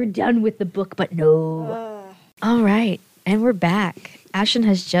thought you were done with the book, but no. All right, and we're back. Ashton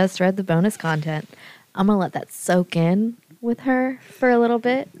has just read the bonus content. I'm going to let that soak in with her for a little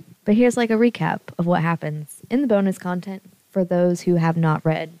bit. But here's like a recap of what happens in the bonus content for those who have not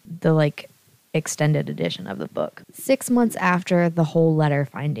read the like extended edition of the book. 6 months after the whole letter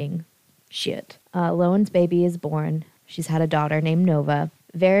finding shit, Lowen's baby is born. She's had a daughter named Nova.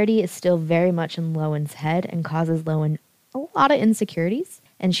 Verity is still very much in Lowen's head and causes Lowen a lot of insecurities.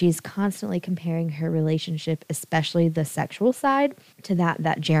 And she's constantly comparing her relationship, especially the sexual side, to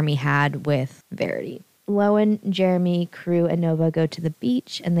that Jeremy had with Verity. Lowen, Jeremy, Crew, and Nova go to the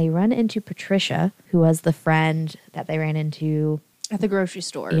beach and they run into Patricia, who was the friend that they ran into at the grocery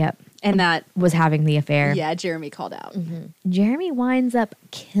store. Yep. And that was having the affair. Yeah, Jeremy called out. Jeremy winds up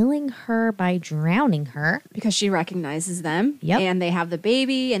killing her by drowning her. Because she recognizes them. Yep. And they have the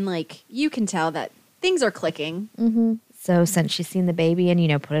baby. And, like, you can tell that things are clicking. So since she's seen the baby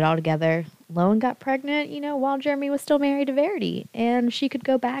and, put it all together, Lowen got pregnant, while Jeremy was still married to Verity. And she could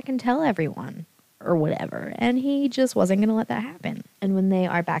go back and tell everyone or whatever. And he just wasn't going to let that happen. And when they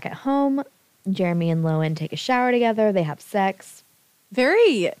are back at home, Jeremy and Lowen take a shower together. They have sex.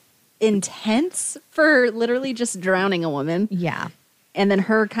 Very intense for literally just drowning a woman. Yeah. And then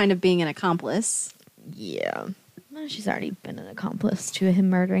her kind of being an accomplice. Yeah. Well, she's already been an accomplice to him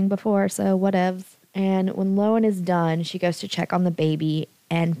murdering before, so whatevs. And when Lowen is done, she goes to check on the baby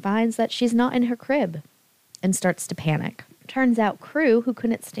and finds that she's not in her crib and starts to panic. Turns out Crew, who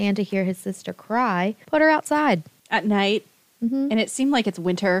couldn't stand to hear his sister cry, put her outside. At night. And it seemed like it's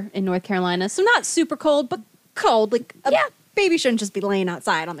winter in North Carolina. So not super cold, but cold. Like a baby shouldn't just be laying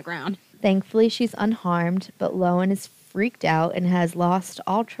outside on the ground. Thankfully, she's unharmed, but Lowen is freaked out and has lost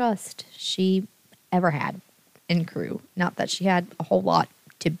all trust she ever had in Crew. Not that she had a whole lot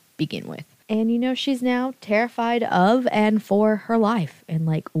to begin with. And, she's now terrified of and for her life. And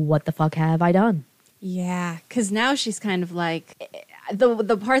like, what the fuck have I done? Yeah, because now she's kind of like...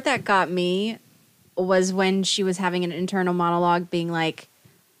 The part that got me was when she was having an internal monologue being like,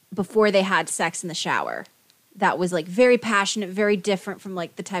 before they had sex in the shower. That was like very passionate, very different from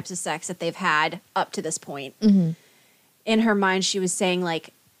like the types of sex that they've had up to this point. In her mind, she was saying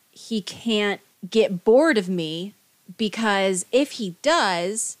like, he can't get bored of me because if he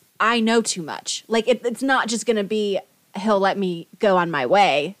does... I know too much. Like, it's not just going to be, he'll let me go on my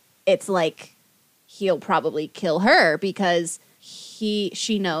way. It's like, he'll probably kill her because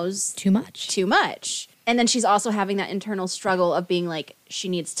she knows too much. And then she's also having that internal struggle of being like, she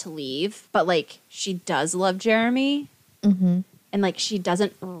needs to leave. But, like, she does love Jeremy. And, like, she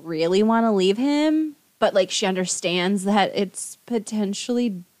doesn't really want to leave him. But, like, she understands that it's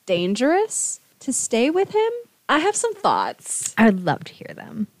potentially dangerous to stay with him. I have some thoughts. I'd love to hear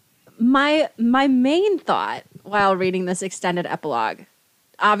them. My main thought while reading this extended epilogue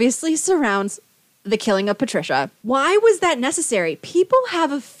obviously surrounds the killing of Patricia. Why was that necessary? People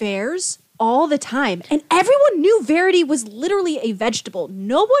have affairs all the time, and everyone knew Verity was literally a vegetable.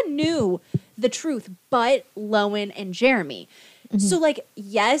 No one knew the truth but Lowen and Jeremy. So, like,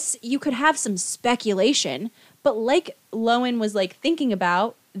 yes, you could have some speculation, but like Lowen was, like, thinking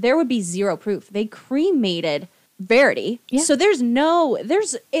about, there would be zero proof. They cremated Verity. Yeah. So no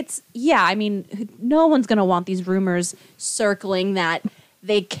one's going to want these rumors circling that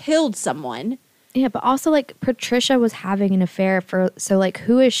they killed someone. Yeah, but also, like, Patricia was having an affair so, like,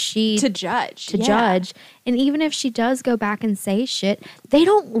 who is she to judge? Judge. And even if she does go back and say shit, they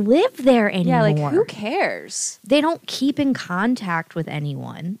don't live there anymore. Yeah, like, who cares? They don't keep in contact with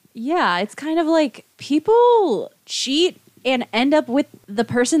anyone. Yeah, it's kind of like people cheat and end up with the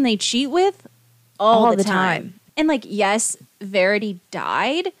person they cheat with all the time. And, like, yes, Verity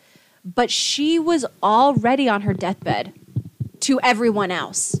died, but she was already on her deathbed to everyone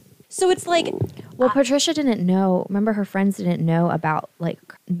else. So it's like... Well, Patricia didn't know. Remember, her friends didn't know about, like,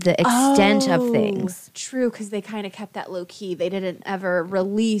 the extent of things. True, because they kind of kept that low-key. They didn't ever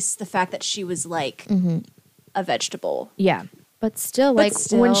release the fact that she was, like, a vegetable. Yeah. But still,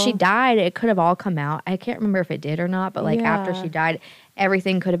 when she died, it could have all come out. I can't remember if it did or not, but, like, after she died,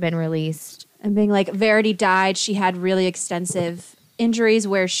 everything could have been released. And being like, Verity died, she had really extensive injuries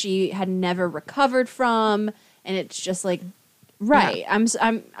where she had never recovered from, and it's just like, right.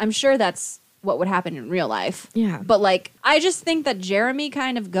 Yeah. I'm sure that's what would happen in real life. Yeah. But like, I just think that Jeremy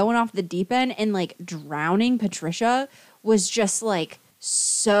kind of going off the deep end and like drowning Patricia was just like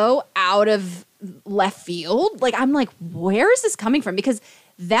so out of left field. Like, I'm like, where is this coming from? Because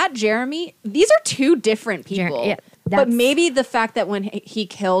that Jeremy, these are two different people. But maybe the fact that when he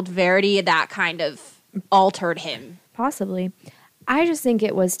killed Verity, that kind of altered him. Possibly. I just think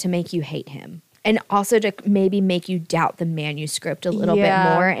it was to make you hate him. And also to maybe make you doubt the manuscript a little bit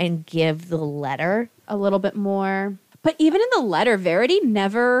more and give the letter a little bit more. But even in the letter, Verity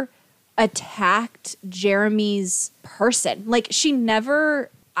never attacked Jeremy's person. Like, she never...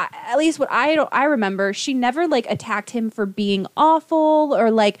 at least what I remember, she never, like, attacked him for being awful or,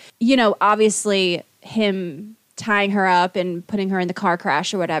 like, obviously him tying her up and putting her in the car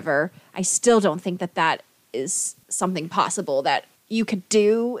crash or whatever. I still don't think that is something possible that you could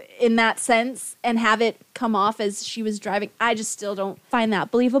do in that sense and have it come off as she was driving. I just still don't find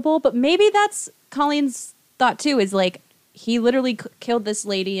that believable. But maybe that's Colleen's thought too, is like he literally killed this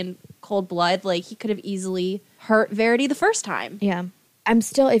lady in cold blood. Like he could have easily hurt Verity the first time. Yeah. I'm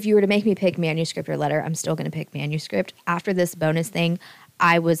still, if you were to make me pick manuscript or letter, I'm still going to pick manuscript. After this bonus thing,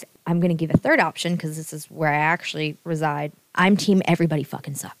 I'm going to give a third option because this is where I actually reside. I'm team everybody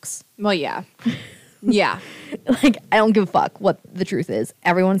fucking sucks. Well, yeah. Yeah. Like, I don't give a fuck what the truth is.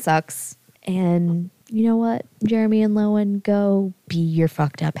 Everyone sucks. And you know what? Jeremy and Lowen, go be your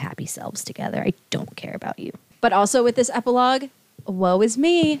fucked up happy selves together. I don't care about you. But also with this epilogue, woe is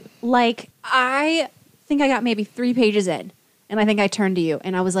me. Like, I think I got maybe 3 pages in. And I think I turned to you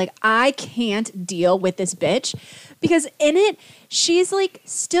and I was like, I can't deal with this bitch. Because in it, she's like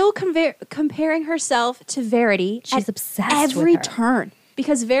still comparing herself to Verity. She's obsessed every with her. turn.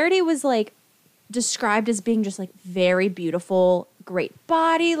 Because Verity was like described as being just like very beautiful, great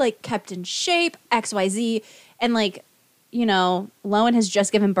body, like kept in shape, XYZ. And like, you know, Lowen has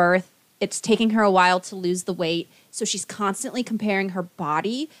just given birth. It's taking her a while to lose the weight. So she's constantly comparing her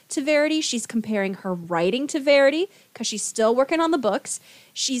body to Verity. She's comparing her writing to Verity because she's still working on the books.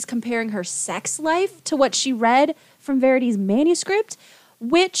 She's comparing her sex life to what she read from Verity's manuscript,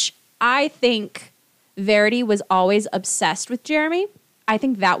 which I think Verity was always obsessed with Jeremy. I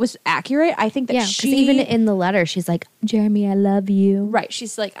think that was accurate. I think that because even in the letter, she's like, Jeremy, I love you. Right.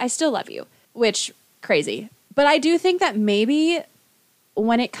 She's like, I still love you, which crazy. But I do think that maybe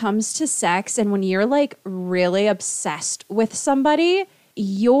when it comes to sex and when you're like really obsessed with somebody,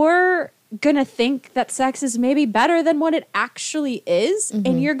 you're gonna think that sex is maybe better than what it actually is. Mm-hmm.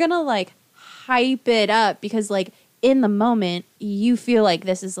 And you're gonna like hype it up because like in the moment you feel like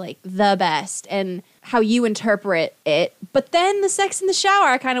this is like the best and how you interpret it. But then the sex in the shower,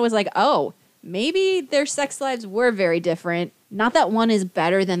 I kind of was like, oh, maybe their sex lives were very different. Not that one is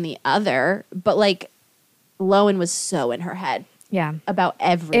better than the other, but like Lowen was so in her head. Yeah. About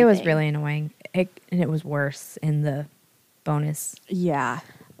everything. It was really annoying. And it was worse in the bonus. Yeah.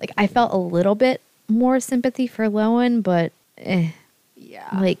 Like, I felt a little bit more sympathy for Lowen, but yeah.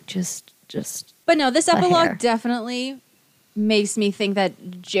 Like, just. But no, this epilogue definitely makes me think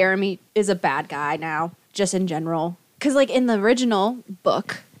that Jeremy is a bad guy now, just in general. Because, like, in the original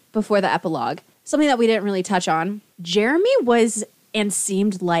book, before the epilogue, something that we didn't really touch on, Jeremy was and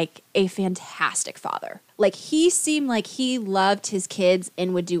seemed like a fantastic father. Like, he seemed like he loved his kids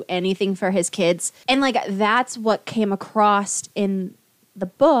and would do anything for his kids. And, like, that's what came across in the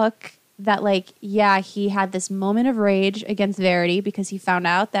book, that, like, yeah, he had this moment of rage against Verity because he found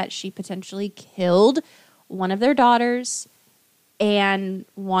out that she potentially killed one of their daughters and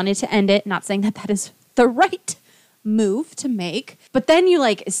wanted to end it. Not saying that that is the right move to make. But then you,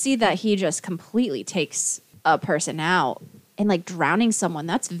 like, see that he just completely takes a person out. And, like, drowning someone,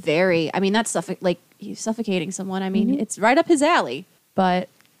 that's very, I mean, that's he's suffocating someone. I mean, It's right up his alley. But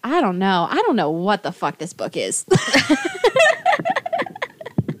I don't know. I don't know what the fuck this book is.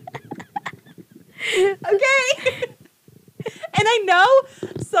 Okay. And I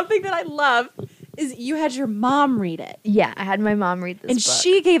know something that I love is you had your mom read it. Yeah, I had my mom read this book. And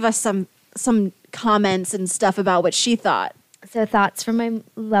she gave us some comments and stuff about what she thought. So thoughts from my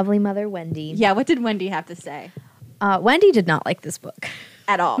lovely mother, Wendy. Yeah, what did Wendy have to say? Wendy did not like this book.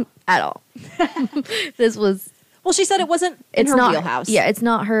 At all. At all. This was... Well, she said it wasn't in her wheelhouse. Yeah, it's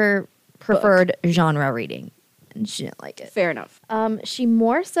not her preferred genre reading. And she didn't like it. Fair enough. She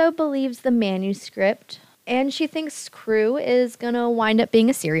more so believes the manuscript, and she thinks Crew is going to wind up being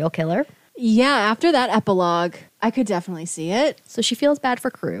a serial killer. Yeah, after that epilogue, I could definitely see it. So she feels bad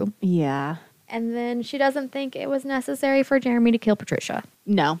for Crew. Yeah. And then she doesn't think it was necessary for Jeremy to kill Patricia.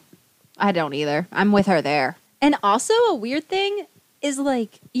 No, I don't either. I'm with her there. And also a weird thing is,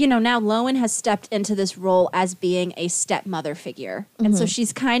 like, you know, now Lowen has stepped into this role as being a stepmother figure. Mm-hmm. And so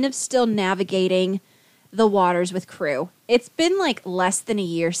she's kind of still navigating the waters with Crew. It's been, like, less than a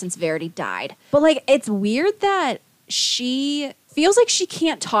year since Verity died. But, like, it's weird that she feels like she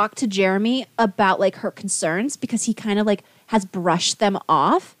can't talk to Jeremy about, like, her concerns because he kind of, like, has brushed them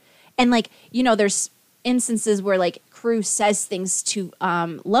off. And, like, you know, there's instances where, like, Crew says things to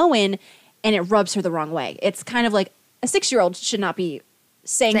Lowen and it rubs her the wrong way. It's kind of like a 6-year-old should not be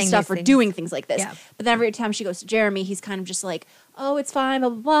saying stuff or doing things like this. Yeah. But then every time she goes to Jeremy, he's kind of just like, oh, it's fine, blah,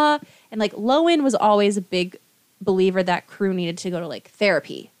 blah, blah. And, like, Lowen was always a big believer that Crew needed to go to, like,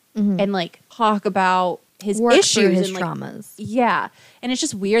 therapy and, like, talk about his issues. His and, like, traumas. Yeah. And it's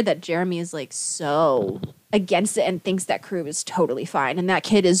just weird that Jeremy is, like, so against it and thinks that Crew is totally fine. And that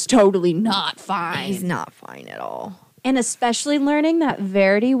kid is totally not fine. He's not fine at all. And especially learning that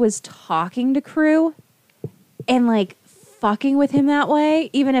Verity was talking to Crew and, like, fucking with him that way,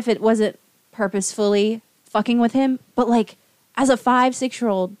 even if it wasn't purposefully fucking with him. But like, as a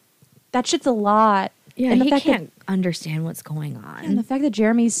 5-6-year-old, that shit's a lot. Yeah, and he can't understand what's going on. And the fact that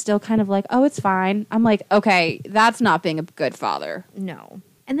Jeremy's still kind of like, oh, it's fine. I'm like, okay, that's not being a good father. No.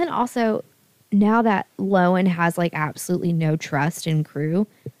 And then also, now that Lowen has like absolutely no trust in Crew,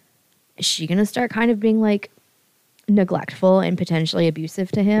 is she going to start kind of being like neglectful and potentially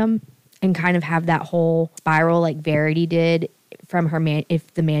abusive to him and kind of have that whole spiral like Verity did from her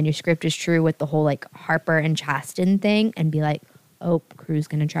if the manuscript is true with the whole like Harper and Chasten thing and be like, oh, Crew's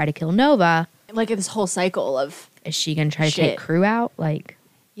going to try to kill Nova. Like this whole cycle of is she going to try to shit. take Crew out? Like,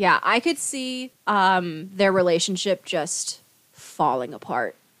 yeah, I could see their relationship just falling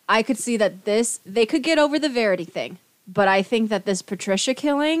apart. I could see that they could get over the Verity thing, but I think that this Patricia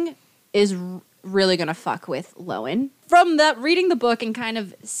killing is really going to fuck with Lowen. From that, reading the book and kind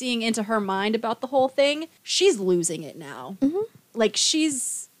of seeing into her mind about the whole thing, she's losing it now. Mm-hmm. Like,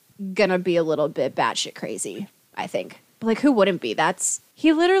 she's going to be a little bit batshit crazy, I think. But like, who wouldn't be?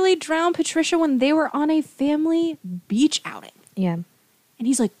 He literally drowned Patricia when they were on a family beach outing. yeah. And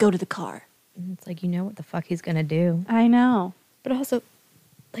he's like, go to the car. And it's like, you know what the fuck he's going to do. I know. But also,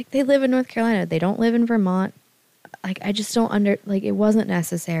 like, they live in North Carolina. They don't live in Vermont. Like, I just don't it wasn't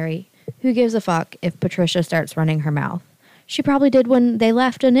necessary. Who gives a fuck if Patricia starts running her mouth? She probably did when they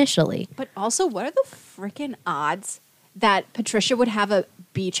left initially. But also, what are the freaking odds that Patricia would have a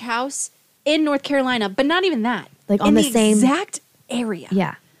beach house in North Carolina, but not even that? Like, on the same exact area.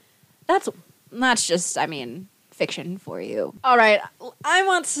 Yeah. That's just, I mean, fiction for you. All right, I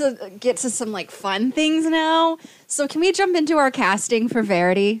want to get to some like fun things now. So can we jump into our casting for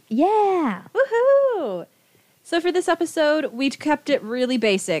Verity? Yeah. Woohoo! So for this episode, we kept it really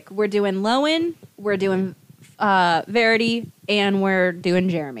basic. We're doing Lowen, we're doing Verity, and we're doing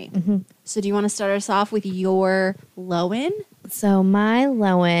Jeremy. Mm-hmm. So do you want to start us off with your Lowen? So my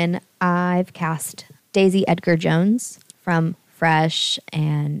Lowen, I've cast Daisy Edgar Jones from Fresh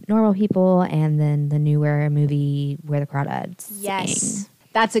and Normal People, and then the newer movie Where the Crawdads Sing. Yes.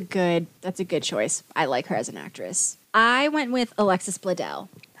 That's a good choice. I like her as an actress. I went with Alexis Bledel.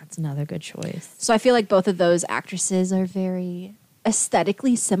 That's another good choice. So I feel like both of those actresses are very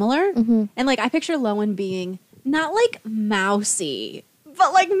aesthetically similar. Mm-hmm. And like I picture Lowen being not like mousy,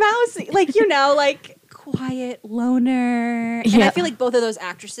 but like mousy. Like, you know, like quiet loner. And I feel like both of those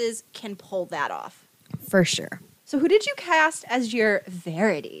actresses can pull that off. For sure. So who did you cast as your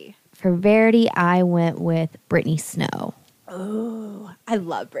Verity? For Verity, I went with Brittany Snow. Oh, I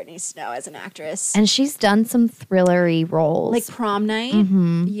love Brittany Snow as an actress. And she's done some thrillery roles. Like Prom Night?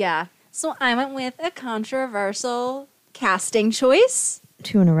 Mm-hmm. Yeah. So I went with a controversial casting choice.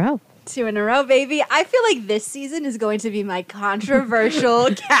 2 in a row. 2 in a row, baby. I feel like this season is going to be my controversial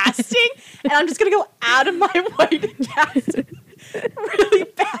casting. And I'm just going to go out of my way to cast really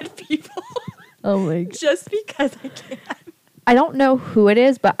bad people. Oh my God. Just because I can. I don't know who it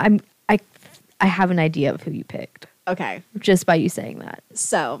is, but I have an idea of who you picked. Okay. Just by you saying that.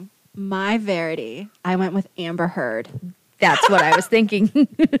 So, my Verity, I went with Amber Heard. That's what I was thinking.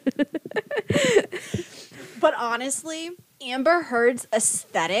 But honestly, Amber Heard's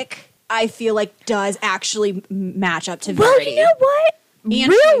aesthetic, I feel like, does actually match up to Verity. Well, you know what?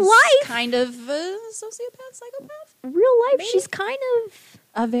 And real life. Kind of a sociopath, psychopath. Real life, Maybe. she's kind of...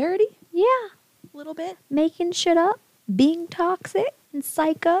 A Verity? Yeah. A little bit. Making shit up, being toxic and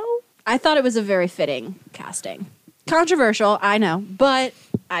psycho. I thought it was a very fitting casting. Controversial, I know, but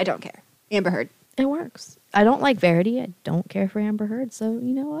I don't care. Amber Heard. It works. I don't like Verity. I don't care for Amber Heard, so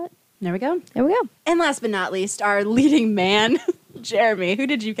you know what? There we go. There we go. And last but not least, our leading man, Jeremy. Who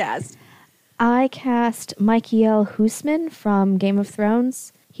did you cast? I cast Michael Huisman from Game of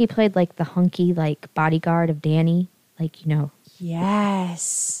Thrones. He played like the hunky like bodyguard of Dany. Like, you know.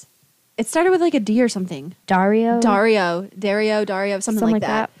 Yes. It started with like a D or something. Dario, something like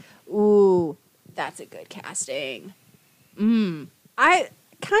that. Ooh, that's a good casting. I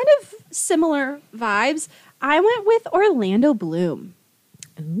kind of similar vibes. I went with Orlando Bloom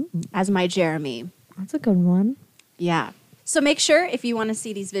as my Jeremy. That's a good one. Yeah. So make sure if you want to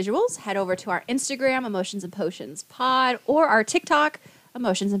see these visuals, head over to our Instagram, Emotions and Potions Pod, or our TikTok,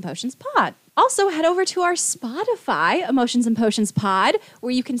 Emotions and Potions Pod. Also, head over to our Spotify, Emotions and Potions Pod,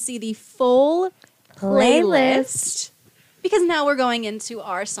 where you can see the full playlist. Because now we're going into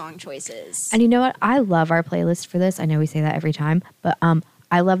our song choices. And you know what? I love our playlist for this. I know we say that every time, but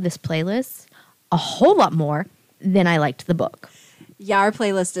I love this playlist a whole lot more than I liked the book. Yeah, our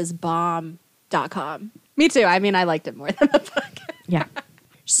playlist is bomb.com. Me too. I mean, I liked it more than the book. Yeah.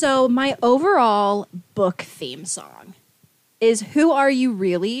 So my overall book theme song is Who Are You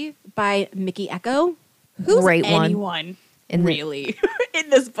Really by Mickey Echo. Who's Great one. anyone? really in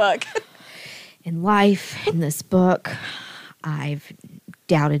this book. In life, in this book, I've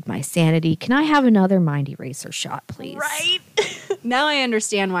doubted my sanity. Can I have another mind eraser shot, please? Right? Now I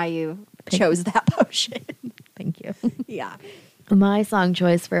understand why you chose that potion. Thank you. Yeah. My song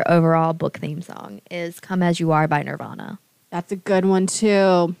choice for overall book theme song is Come As You Are by Nirvana. That's a good one,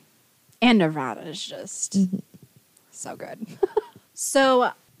 too. And Nirvana is just so good.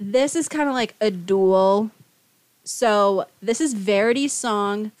 So this is kind of like a duel. So this is Verity's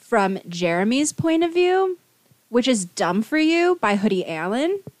song from Jeremy's point of view, which is Dumb for You by Hoodie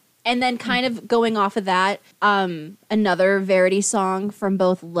Allen. And then kind of going off of that, another Verity song from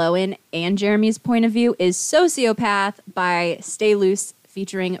both Lowen and Jeremy's point of view is Sociopath by Stay Loose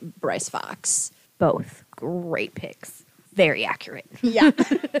featuring Bryce Fox. Both great picks. Very accurate. Yeah.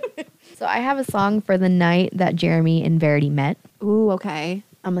 So I have a song for the night that Jeremy and Verity met. Ooh, okay.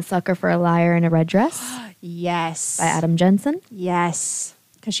 I'm a Sucker for a Liar in a Red Dress Yes. by Adam Jensen. Yes.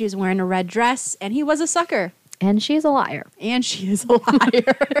 Because she was wearing a red dress and he was a sucker. And she's a liar. And she is a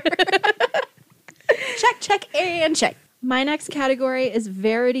liar. Check, check, and check. My next category is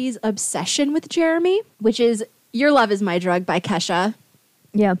Verity's obsession with Jeremy, which is Your Love Is My Drug by Kesha.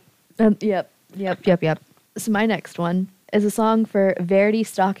 Yeah. Yep. So my next one is a song for Verity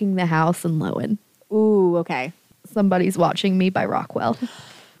Stalking the House and Lowen. Ooh, okay. Somebody's Watching Me by Rockwell.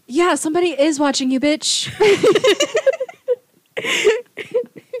 Yeah, somebody is watching you, bitch.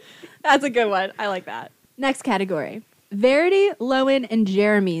 That's a good one. I like that. Next category. Verity, Lowen, and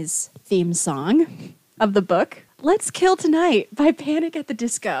Jeremy's theme song of the book, Let's Kill Tonight by Panic at the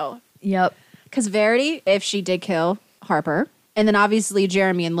Disco. Yep. Because Verity, if she did kill Harper, and then obviously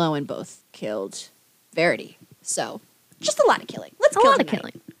Jeremy and Lowen both killed Verity. So, just a lot of killing. Let's kill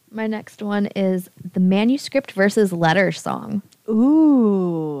tonight. My next one is the Manuscript versus Letter song.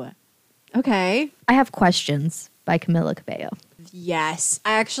 Ooh. Okay. I Have Questions by Camila Cabello. Yes.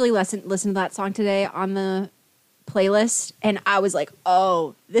 I actually listened to that song today on the playlist, and I was like,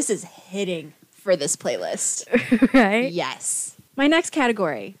 oh, this is hitting for this playlist. Right? Yes. My next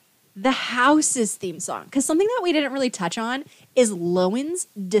category, the house's theme song. Because something that we didn't really touch on is Lowen's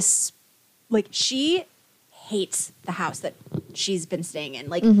she hates the house that she's been staying in.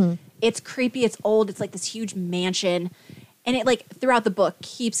 Like, it's creepy, it's old, it's like this huge mansion. And it, like, throughout the book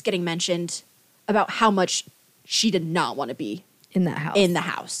keeps getting mentioned about how much she did not want to be in that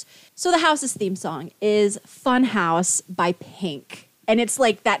house. So the house's theme song is Fun House by Pink. And it's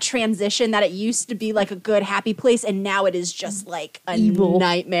like that transition that it used to be like a good, happy place, and now it is just like a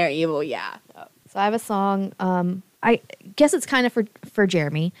nightmare evil, yeah. So I have a song, I guess it's kind of for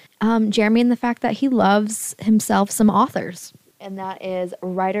Jeremy. Jeremy and the fact that he loves himself some authors. And that is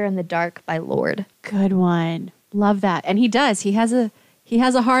Writer in the Dark by Lorde. Good one. Love that. And he does. He has a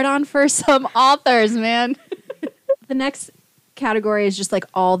hard-on for some authors, man. The next category is just like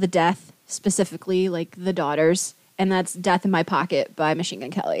all the death, specifically like the daughters, and that's Death in My Pocket by Machine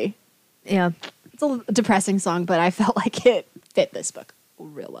Gun Kelly. Yeah. It's a depressing song, but I felt like it fit this book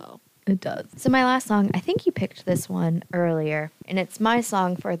real well. It does. So my last song, I think you picked this one earlier, and it's my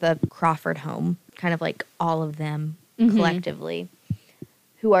song for the Crawford home, kind of like all of them collectively.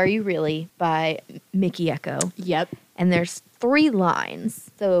 Who Are You Really by Mickey Echo. Yep. And there's 3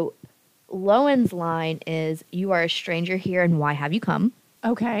 lines. So Lowen's line is, You are a stranger here and why have you come?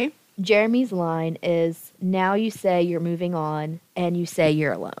 Okay. Jeremy's line is, Now you say you're moving on and you say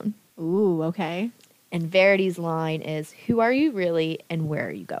you're alone. Ooh, okay. And Verity's line is, Who are you really and where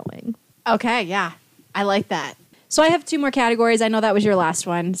are you going? Okay, yeah. I like that. So I have 2 more categories. I know that was your last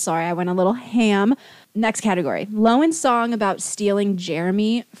one. Sorry, I went a little ham. Next category. Lowen's song about stealing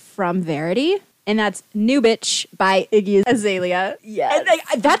Jeremy from Verity. And that's New Bitch by Iggy Azalea. Yes.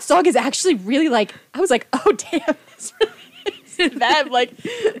 And that song is actually really like, I was like, oh, damn. This really is them. Like,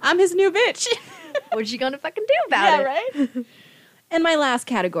 I'm his new bitch. What you gonna fucking do about it? Right? And my last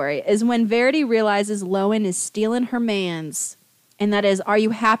category is when Verity realizes Lowen is stealing her mans. And that is Are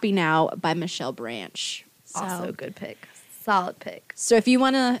You Happy Now by Michelle Branch. Also a good pick. Solid pick. So if you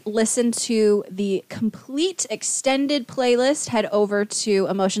want to listen to the complete extended playlist, head over to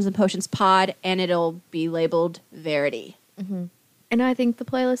Emotions and Potions Pod, and it'll be labeled Verity. Mm-hmm. And I think the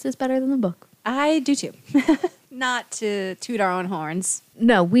playlist is better than the book. I do too. Not to toot our own horns.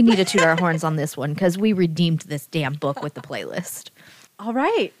 No, we need to toot our horns on this one because we redeemed this damn book with the playlist. All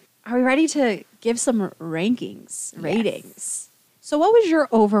right. Are we ready to give some ratings? Yes. So what was your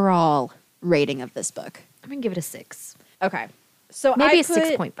overall rating of this book? I'm going to give it a 6. Okay. So maybe a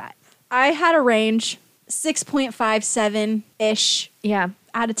 6.5. I had a range 6.57-ish. Yeah.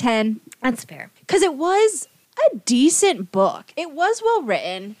 Out of 10. That's fair. Because it was a decent book. It was well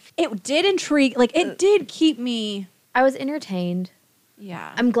written. It did intrigue. Like, it did keep me I was entertained.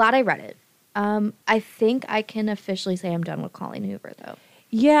 Yeah. I'm glad I read it. I think I can officially say I'm done with Colleen Hoover, though.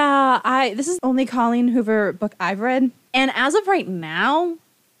 Yeah, this is the only Colleen Hoover book I've read. And as of right now,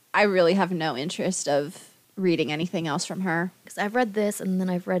 I really have no interest of reading anything else from her. Because I've read this, and then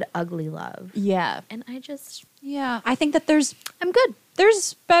I've read Ugly Love. Yeah. And I just... Yeah, I think that I'm good.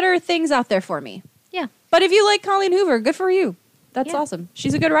 there's better things out there for me. Yeah. But if you like Colleen Hoover, good for you. That's Yeah. awesome.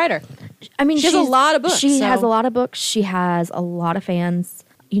 She's a good writer. I mean, She has a lot of books, She so- has a lot of books. She has a lot of fans.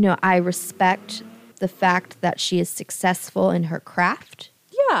 You know, I respect the fact that she is successful in her craft.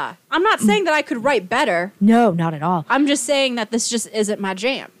 Yeah. I'm not saying that I could write better. No, not at all. I'm just saying that this just isn't my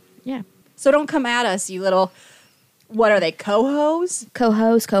jam. Yeah. So don't come at us, you little, what are they, cohos?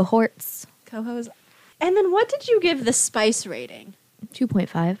 Co-hosts, cohorts, Cohos. And then what did you give the spice rating?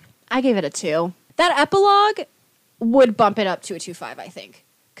 2.5. I gave it a 2. That epilogue would bump it up to a 2.5, I think.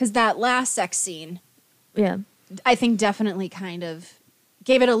 Because that last sex scene, Yeah. I think definitely kind of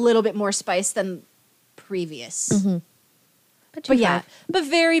gave it a little bit more spice than previous. Mm-hmm. But yeah, but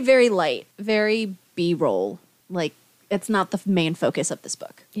very, very light. Very B-roll. Like, it's not the main focus of this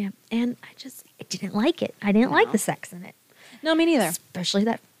book. Yeah. And I didn't like it. I didn't like No. the sex in it. No, me neither. Especially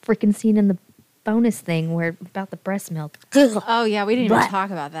that freaking scene in the bonus thing where about the breast milk. Oh, yeah, we didn't even Blech. talk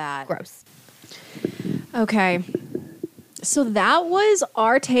about that. Gross. Okay. So that was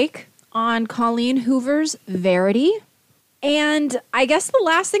our take on Colleen Hoover's Verity. And I guess the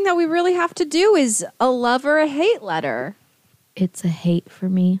last thing that we really have to do is a love or a hate letter. It's a hate for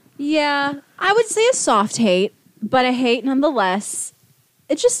me. Yeah, I would say a soft hate, but a hate nonetheless.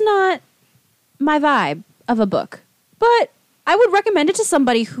 It's just not my vibe of a book. But I would recommend it to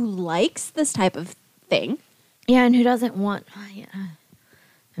somebody who likes this type of thing. Yeah, and who doesn't want...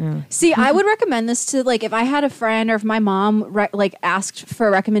 See, I would recommend this to, like, if I had a friend or if my mom, asked for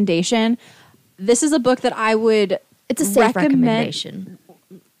a recommendation, this is a book that I would It's a safe recommend- recommendation.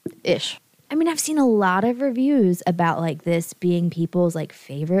 Ish. I mean, I've seen a lot of reviews about, like, this being people's, like,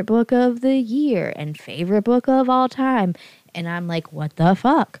 favorite book of the year and favorite book of all time. And I'm like, what the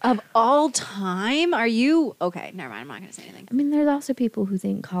fuck? Of all time? Are you... Okay, never mind. I'm not going to say anything. I mean, there's also people who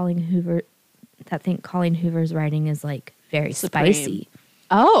think Colleen Hoover's writing is, like, very Supreme. spicy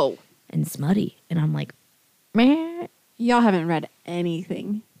Oh. and smutty. And I'm like, meh. Y'all haven't read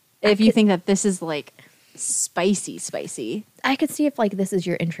anything. If you think that this is, like, spicy. I could see if, like, this is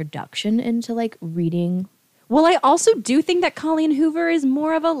your introduction into, like, reading. Well, I also do think that Colleen Hoover is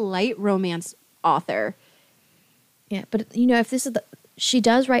more of a light romance author. Yeah, but, you know, if this is she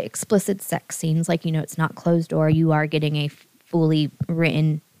does write explicit sex scenes. Like, you know, it's not closed door. You are getting a fully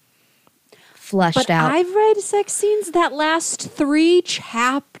written, fleshed out. I've read sex scenes that last 3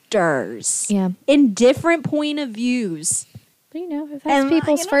 chapters. Yeah. In different point of views. But, you know, if that's And,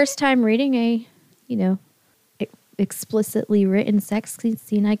 people's you know- first time reading a, you know, explicitly written sex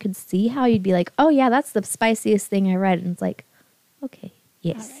scene, I could see how you'd be like, oh, yeah, that's the spiciest thing I read. And it's like, okay,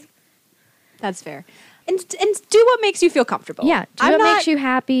 yes. All right. That's fair. And do what makes you feel comfortable. Yeah, do what makes you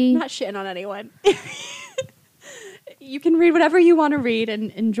happy. I'm not shitting on anyone. You can read whatever you want to read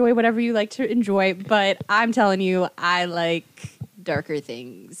and enjoy whatever you like to enjoy. But I'm telling you, I like darker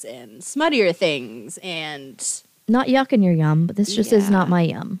things and smuttier things and... Not yucking your yum, but this just is Yeah. not my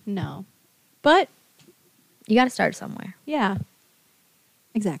yum. No. But... You got to start somewhere. Yeah.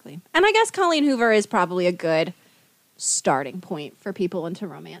 Exactly. And I guess Colleen Hoover is probably a good starting point for people into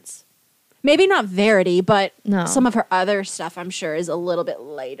romance. Maybe not Verity, but No. some of her other stuff, I'm sure, is a little bit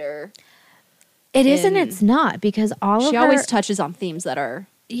lighter. It is and And it's not, because all of She her... always touches on themes that are...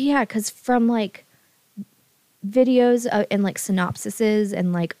 Yeah, because from, like, videos and, like, synopsises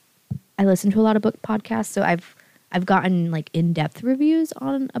and, like, I listen to a lot of book podcasts, so I've gotten, like, in-depth reviews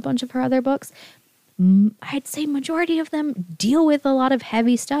on a bunch of her other books. I'd say majority of them deal with a lot of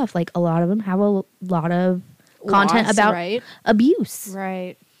heavy stuff. Like, a lot of them have a lot of content Loss, about right? abuse.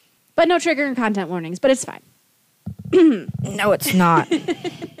 Right. But no trigger and content warnings, but it's fine. No, it's not.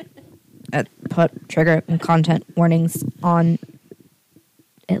 Put trigger and content warnings on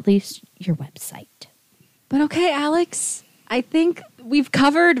at least your website. But okay, Alex, I think we've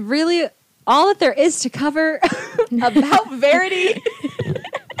covered really all that there is to cover about Verity.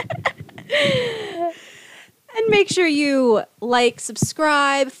 And make sure you like,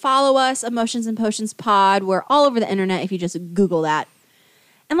 subscribe, follow us, Emotions and Potions Pod. We're all over the internet if you just Google that.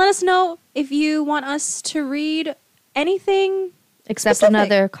 And let us know if you want us to read anything Except specific.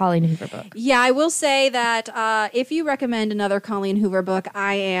 another Colleen Hoover book. Yeah, I will say that if you recommend another Colleen Hoover book,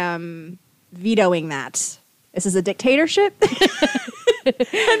 I am vetoing that. This is a dictatorship. And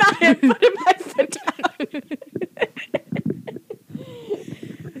I am putting my foot down.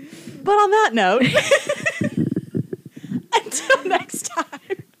 But on that note,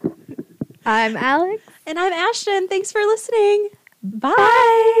 I'm Alex. And I'm Ashton. Thanks for listening. Bye.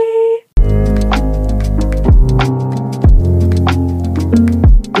 Bye.